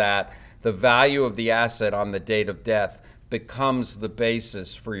means that the value of the asset on the date of death becomes the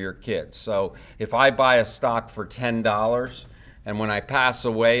basis for your kids. So if I buy a stock for $10 and when I pass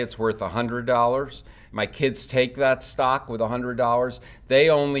away it's worth $100, my kids take that stock with $100, they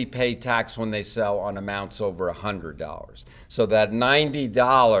only pay tax when they sell on amounts over $100. So that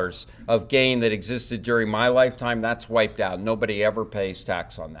 $90 of gain that existed during my lifetime, that's wiped out. Nobody ever pays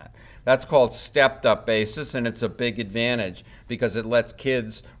tax on that. That's called stepped up basis, and it's a big advantage because it lets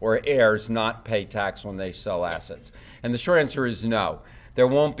kids or heirs not pay tax when they sell assets. And the short answer is no. There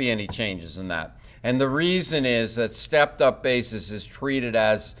won't be any changes in that. And the reason is that stepped up basis is treated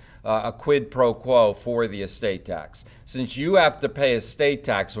as a quid pro quo for the estate tax. Since you have to pay estate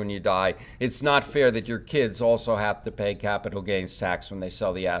tax when you die, it's not fair that your kids also have to pay capital gains tax when they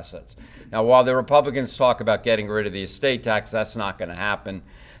sell the assets. Now, while the Republicans talk about getting rid of the estate tax, that's not going to happen.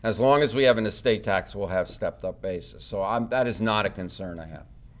 As long as we have an estate tax, we'll have stepped up basis. So that is not a concern I have.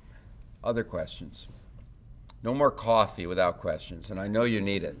 Other questions? No more coffee without questions, and I know you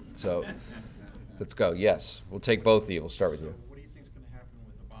need it. So let's go. Yes, we'll take both of you. We'll start with you. What do you think is going to happen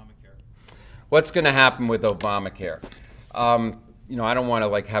with Obamacare? What's going to happen with Obamacare? You know, I don't want to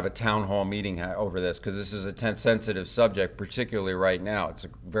like have a town hall meeting over this because this is a sensitive subject, particularly right now. It's a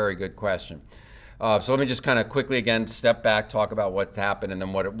very good question. So let me just kind of quickly again step back, talk about what's happened, and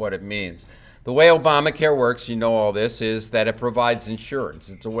then what it means. The way Obamacare works, you know all this, is that it provides insurance.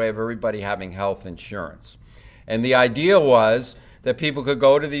 It's a way of everybody having health insurance. And the idea was that people could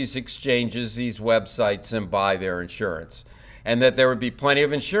go to these exchanges, these websites, and buy their insurance. And that there would be plenty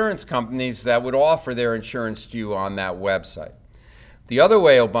of insurance companies that would offer their insurance to you on that website. The other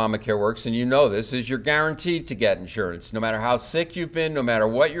way Obamacare works, and you know this, is you're guaranteed to get insurance. No matter how sick you've been, no matter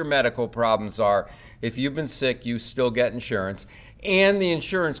what your medical problems are, if you've been sick, you still get insurance. And the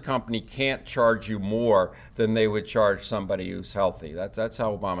insurance company can't charge you more than they would charge somebody who's healthy. That's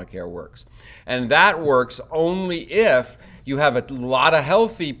how Obamacare works. And that works only if you have a lot of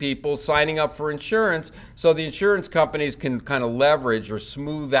healthy people signing up for insurance, so the insurance companies can kind of leverage or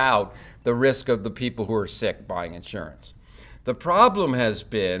smooth out the risk of the people who are sick buying insurance. The problem has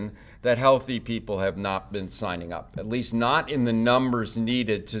been that healthy people have not been signing up, at least not in the numbers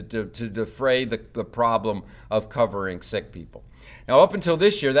needed to defray the problem of covering sick people. Now, up until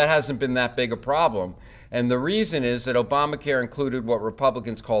this year, that hasn't been that big a problem. And the reason is that Obamacare included what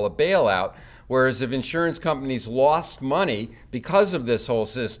Republicans call a bailout, whereas if insurance companies lost money because of this whole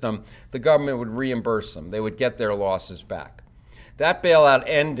system, the government would reimburse them. They would get their losses back. That bailout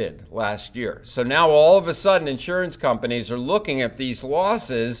ended last year. So now all of a sudden insurance companies are looking at these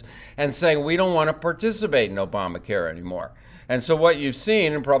losses and saying, we don't want to participate in Obamacare anymore. And so what you've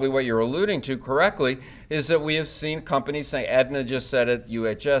seen, and probably what you're alluding to correctly, is that we have seen companies saying, Aetna just said it,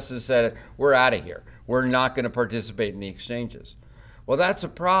 UHS has said it, we're out of here. We're not going to participate in the exchanges. Well, that's a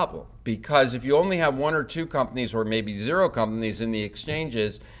problem, because if you only have one or two companies or maybe zero companies in the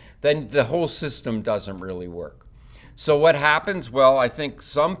exchanges, then the whole system doesn't really work. So what happens? Well, I think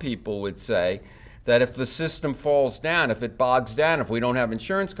some people would say that if the system falls down, if it bogs down, if we don't have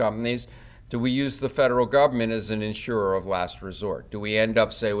insurance companies, do we use the federal government as an insurer of last resort? Do we end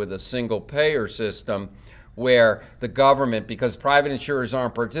up, say, with a single payer system where the government, because private insurers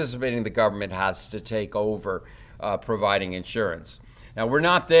aren't participating, the government has to take over providing insurance? Now, we're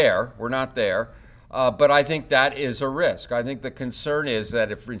not there. We're not there. But I think that is a risk. I think the concern is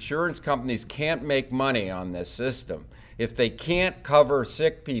that if insurance companies can't make money on this system, if they can't cover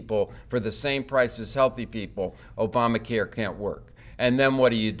sick people for the same price as healthy people, Obamacare can't work. And then what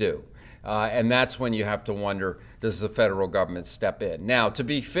do? And that's when you have to wonder, does the federal government step in? Now, to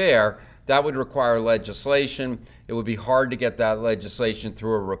be fair, that would require legislation. It would be hard to get that legislation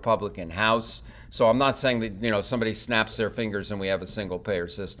through a Republican House. So I'm not saying that somebody snaps their fingers and we have a single payer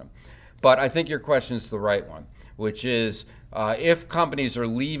system. But I think your question is the right one, which is if companies are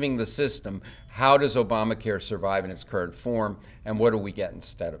leaving the system, how does Obamacare survive in its current form, and what do we get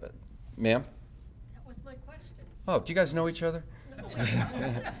instead of it? Ma'am? That was my question. Oh, do you guys know each other? No.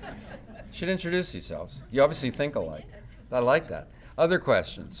 Should introduce yourselves. You obviously think alike. I like that. Other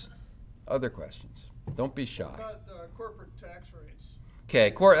questions? Other questions? Don't be shy. About corporate tax rates.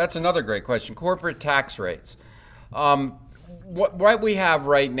 Okay, that's another great question. Corporate tax rates. What we have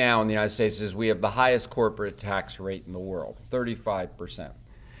right now in the United States is we have the highest corporate tax rate in the world, 35%.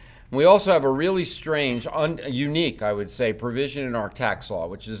 We also have a really strange, unique, I would say, provision in our tax law,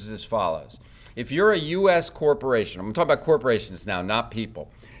 which is as follows. If you're a U.S. corporation, I'm talking about corporations now, not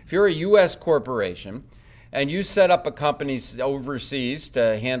people. If you're a U.S. corporation and you set up a company overseas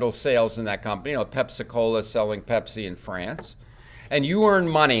to handle sales in that company, Pepsi-Cola selling Pepsi in France, and you earn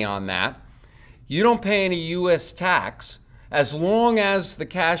money on that, you don't pay any U.S. tax as long as the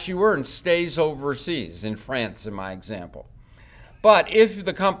cash you earn stays overseas, in France in my example. But if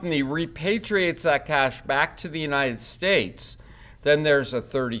the company repatriates that cash back to the United States, then there's a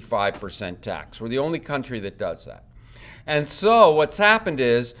 35% tax. We're the only country that does that. And so what's happened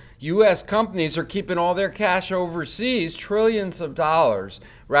is U.S. companies are keeping all their cash overseas, trillions of dollars,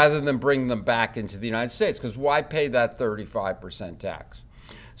 rather than bring them back into the United States, because why pay that 35% tax?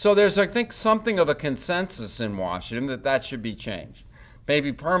 So there's, I think, something of a consensus in Washington that should be changed.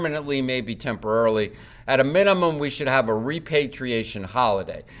 Maybe permanently, maybe temporarily. At a minimum, we should have a repatriation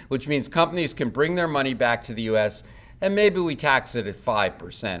holiday, which means companies can bring their money back to the U.S. and maybe we tax it at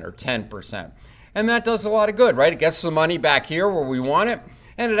 5% or 10%. And that does a lot of good, right? It gets the money back here where we want it,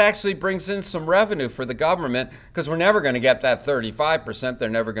 and it actually brings in some revenue for the government, because we're never going to get that 35%. They're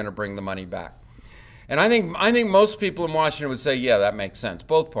never going to bring the money back. And I think most people in Washington would say, yeah, that makes sense,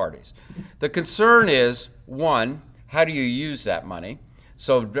 both parties. The concern is, one, how do you use that money?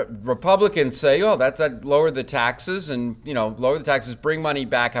 So Republicans say, oh, that lower the taxes and, lower the taxes, bring money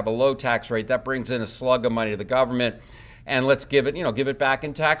back, have a low tax rate. That brings in a slug of money to the government, and let's give it back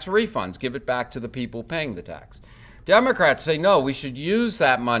in tax refunds, give it back to the people paying the tax. Democrats say, no, we should use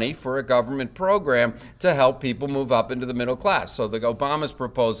that money for a government program to help people move up into the middle class. So Obama's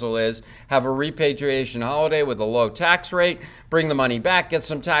proposal is have a repatriation holiday with a low tax rate, bring the money back, get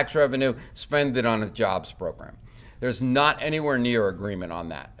some tax revenue, spend it on a jobs program. There's not anywhere near agreement on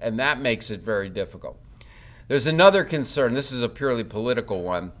that, and that makes it very difficult. There's another concern, this is a purely political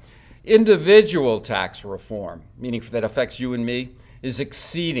one. Individual tax reform, meaning that affects you and me, is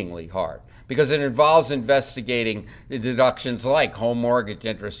exceedingly hard because it involves investigating the deductions like home mortgage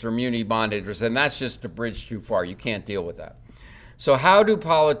interest or muni bond interest, and that's just a bridge too far. You can't deal with that. So how do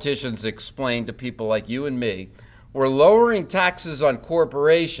politicians explain to people like you and me, we're lowering taxes on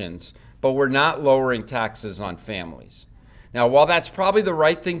corporations, but we're not lowering taxes on families? Now, while that's probably the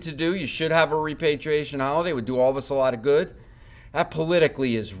right thing to do, you should have a repatriation holiday, it would do all of us a lot of good, that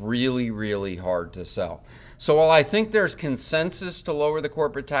politically is really, really hard to sell. So while I think there's consensus to lower the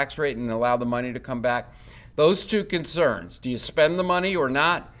corporate tax rate and allow the money to come back, those two concerns, do you spend the money or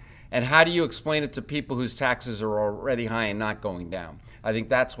not? And how do you explain it to people whose taxes are already high and not going down? I think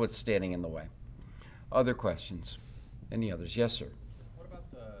that's what's standing in the way. Other questions? Any others? Yes, sir. What about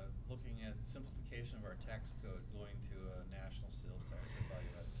looking at simplification of our tax code going to a national sales tax?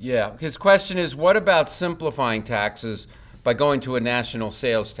 Yeah, his question is, what about simplifying taxes by going to a national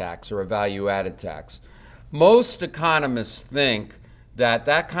sales tax or a value-added tax? Most economists think that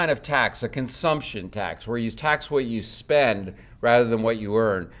that kind of tax, a consumption tax, where you tax what you spend rather than what you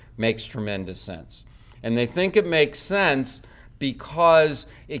earn, makes tremendous sense. And they think it makes sense because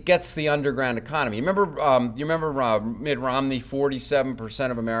it gets the underground economy. You remember Mitt Romney,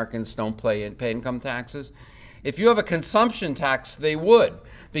 47% of Americans don't pay income taxes? If you have a consumption tax, they would,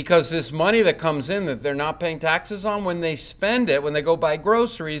 because this money that comes in that they're not paying taxes on, when they spend it, when they go buy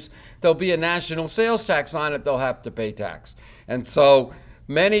groceries, there'll be a national sales tax on it, they'll have to pay tax. And so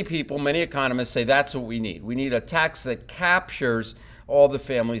many people, many economists say that's what we need. We need a tax that captures all the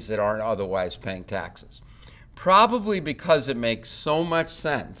families that aren't otherwise paying taxes. Probably because it makes so much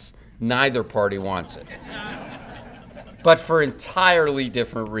sense, neither party wants it, but for entirely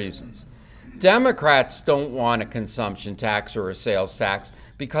different reasons. Democrats don't want a consumption tax or a sales tax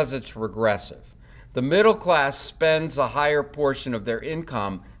because it's regressive. The middle class spends a higher portion of their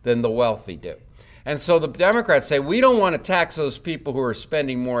income than the wealthy do. And so the Democrats say, we don't want to tax those people who are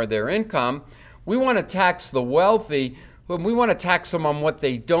spending more of their income. We want to tax the wealthy, but we want to tax them on what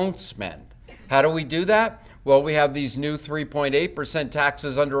they don't spend. How do we do that? Well, we have these new 3.8%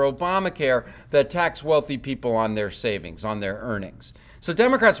 taxes under Obamacare that tax wealthy people on their savings, on their earnings. So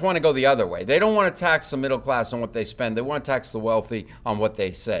Democrats want to go the other way. They don't want to tax the middle class on what they spend. They want to tax the wealthy on what they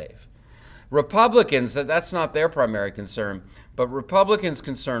save. Republicans, that's not their primary concern, but Republicans'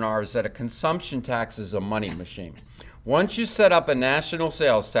 concern is that a consumption tax is a money machine. Once you set up a national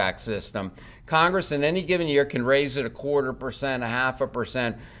sales tax system, Congress in any given year can raise it 0.25%,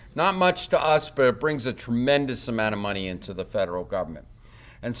 0.5%. Not much to us, but it brings a tremendous amount of money into the federal government.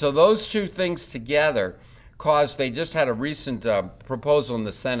 And so those two things together they just had a recent proposal in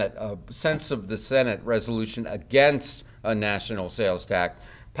the Senate, a sense of the Senate resolution against a national sales tax,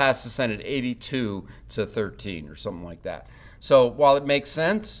 passed the Senate 82-13 or something like that. So while it makes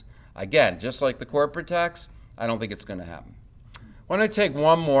sense, again, just like the corporate tax, I don't think it's going to happen. Why don't I take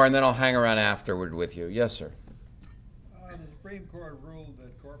one more and then I'll hang around afterward with you. Yes, sir. The Supreme Court ruled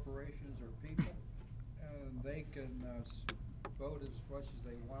that corporations are people and they can vote as much as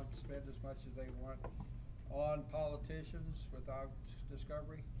they want, spend as much as they want on politicians without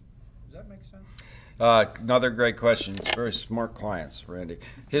discovery. Does that make sense? Another great question. It's very smart clients, Randy.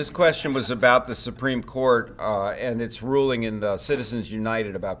 His question was about the Supreme Court and its ruling in the Citizens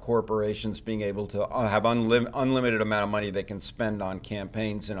United about corporations being able to have unlimited amount of money they can spend on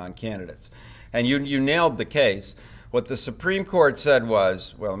campaigns and on candidates. And you nailed the case. What the Supreme Court said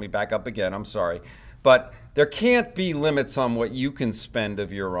was, well, let me back up again, I'm sorry, but there can't be limits on what you can spend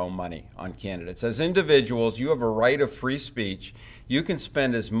of your own money on candidates. As individuals, you have a right of free speech. You can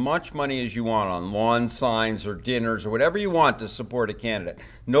spend as much money as you want on lawn signs or dinners or whatever you want to support a candidate.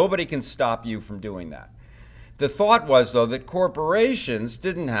 Nobody can stop you from doing that. The thought was, though, that corporations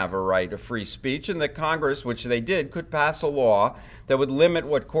didn't have a right of free speech and that Congress, which they did, could pass a law that would limit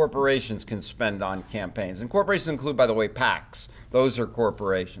what corporations can spend on campaigns. And corporations include, by the way, PACs. Those are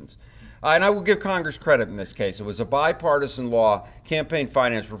corporations. And I will give Congress credit in this case. It was a bipartisan law, campaign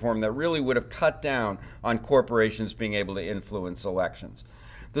finance reform, that really would have cut down on corporations being able to influence elections.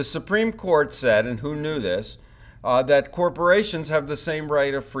 The Supreme Court said, and who knew this, that corporations have the same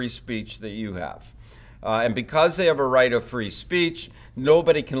right of free speech that you have. And because they have a right of free speech,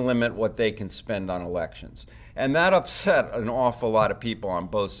 nobody can limit what they can spend on elections. And that upset an awful lot of people on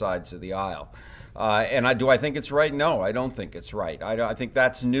both sides of the aisle. Do I think it's right? No, I don't think it's right. I think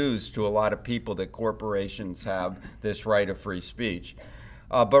that's news to a lot of people that corporations have this right of free speech.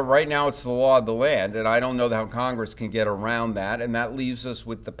 But right now it's the law of the land, and I don't know how Congress can get around that. And that leaves us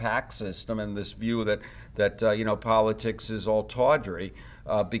with the PAC system and this view that politics is all tawdry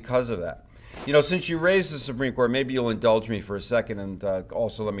because of that. Since you raised the Supreme Court, maybe you'll indulge me for a second and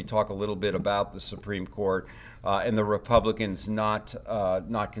also let me talk a little bit about the Supreme Court and the Republicans not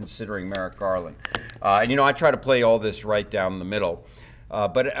considering Merrick Garland. I try to play all this right down the middle.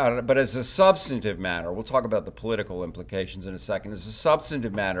 But as a substantive matter, we'll talk about the political implications in a second. As a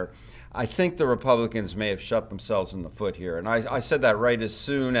substantive matter, I think the Republicans may have shot themselves in the foot here. And I said that right as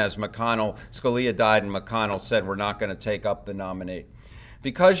soon as Scalia died and McConnell said we're not going to take up the nominee.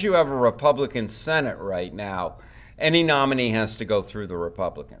 Because you have a Republican Senate right now, any nominee has to go through the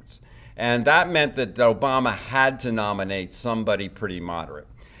Republicans. And that meant that Obama had to nominate somebody pretty moderate.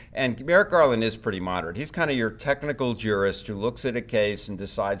 And Merrick Garland is pretty moderate. He's kind of your technical jurist who looks at a case and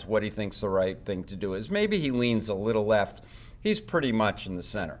decides what he thinks the right thing to do is. Maybe he leans a little left. He's pretty much in the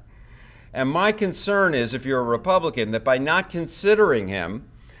center. And my concern is, if you're a Republican, that by not considering him,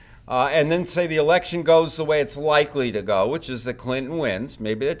 and then say the election goes the way it's likely to go, which is that Clinton wins.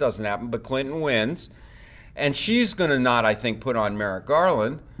 Maybe that doesn't happen, but Clinton wins. And she's going to not, I think, put on Merrick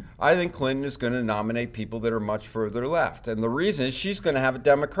Garland. I think Clinton is going to nominate people that are much further left. And the reason is she's going to have a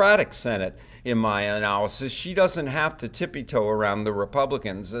Democratic Senate, in my analysis. She doesn't have to tippy-toe around the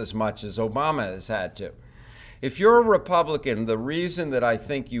Republicans as much as Obama has had to. If you're a Republican, the reason that I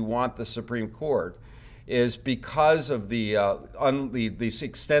think you want the Supreme Court is because of this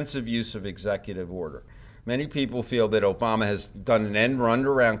extensive use of executive order. Many people feel that Obama has done an end run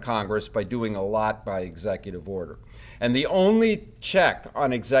around Congress by doing a lot by executive order. And the only check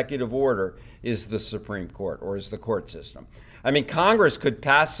on executive order is the Supreme Court, or is the court system. I mean, Congress could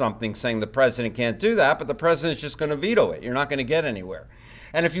pass something saying the president can't do that, but the president's just going to veto it. You're not going to get anywhere.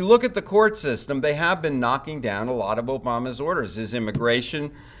 And if you look at the court system, they have been knocking down a lot of Obama's orders. His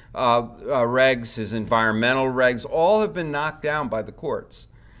immigration regs, his environmental regs, all have been knocked down by the courts.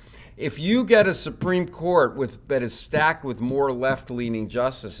 If you get a Supreme Court that is stacked with more left-leaning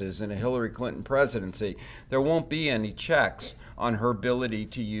justices in a Hillary Clinton presidency, there won't be any checks on her ability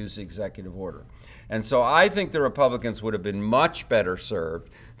to use executive order. And so I think the Republicans would have been much better served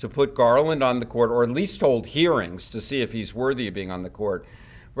to put Garland on the court, or at least hold hearings to see if he's worthy of being on the court,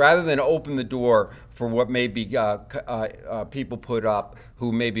 rather than open the door for what maybe people put up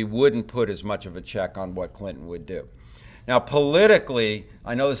who maybe wouldn't put as much of a check on what Clinton would do. Now, politically,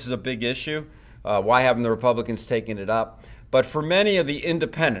 I know this is a big issue. Why haven't the Republicans taken it up? But for many of the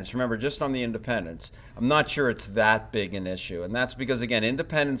independents, remember, just on the independents, I'm not sure it's that big an issue. And that's because, again,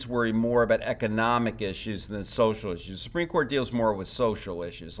 independents worry more about economic issues than social issues. The Supreme Court deals more with social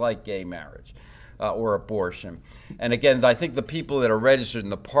issues, like gay marriage or abortion. And again, I think the people that are registered in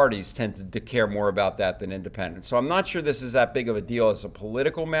the parties tend to care more about that than independents. So I'm not sure this is that big of a deal as a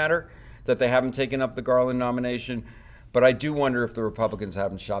political matter that they haven't taken up the Garland nomination. But I do wonder if the Republicans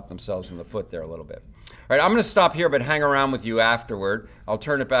haven't shot themselves in the foot there a little bit. All right, I'm going to stop here, but hang around with you afterward. I'll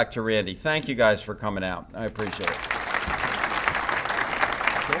turn it back to Randy. Thank you guys for coming out. I appreciate it.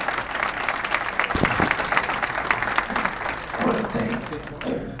 I want to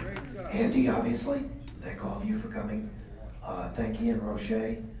thank Andy, obviously. Thank all of you for coming. Thank Ian Roche.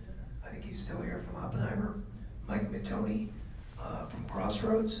 I think he's still here from Oppenheimer. Mike Mattoni from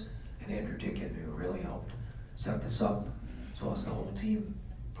Crossroads, and Andrew Dickin, who really helped set this up, as well as the whole team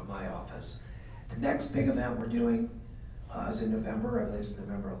from my office. The next big event we're doing is in November. I believe it's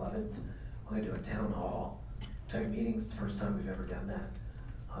November 11th. We're going to do a town hall type meeting. It's the first time we've ever done that.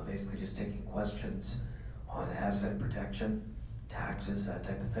 Basically just taking questions on asset protection, taxes, that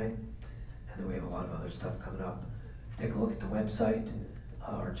type of thing. And then we have a lot of other stuff coming up. Take a look at the website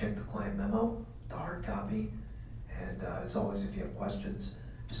or check the client memo, the hard copy. And as always, if you have questions,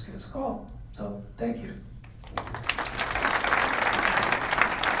 just give us a call. So thank you.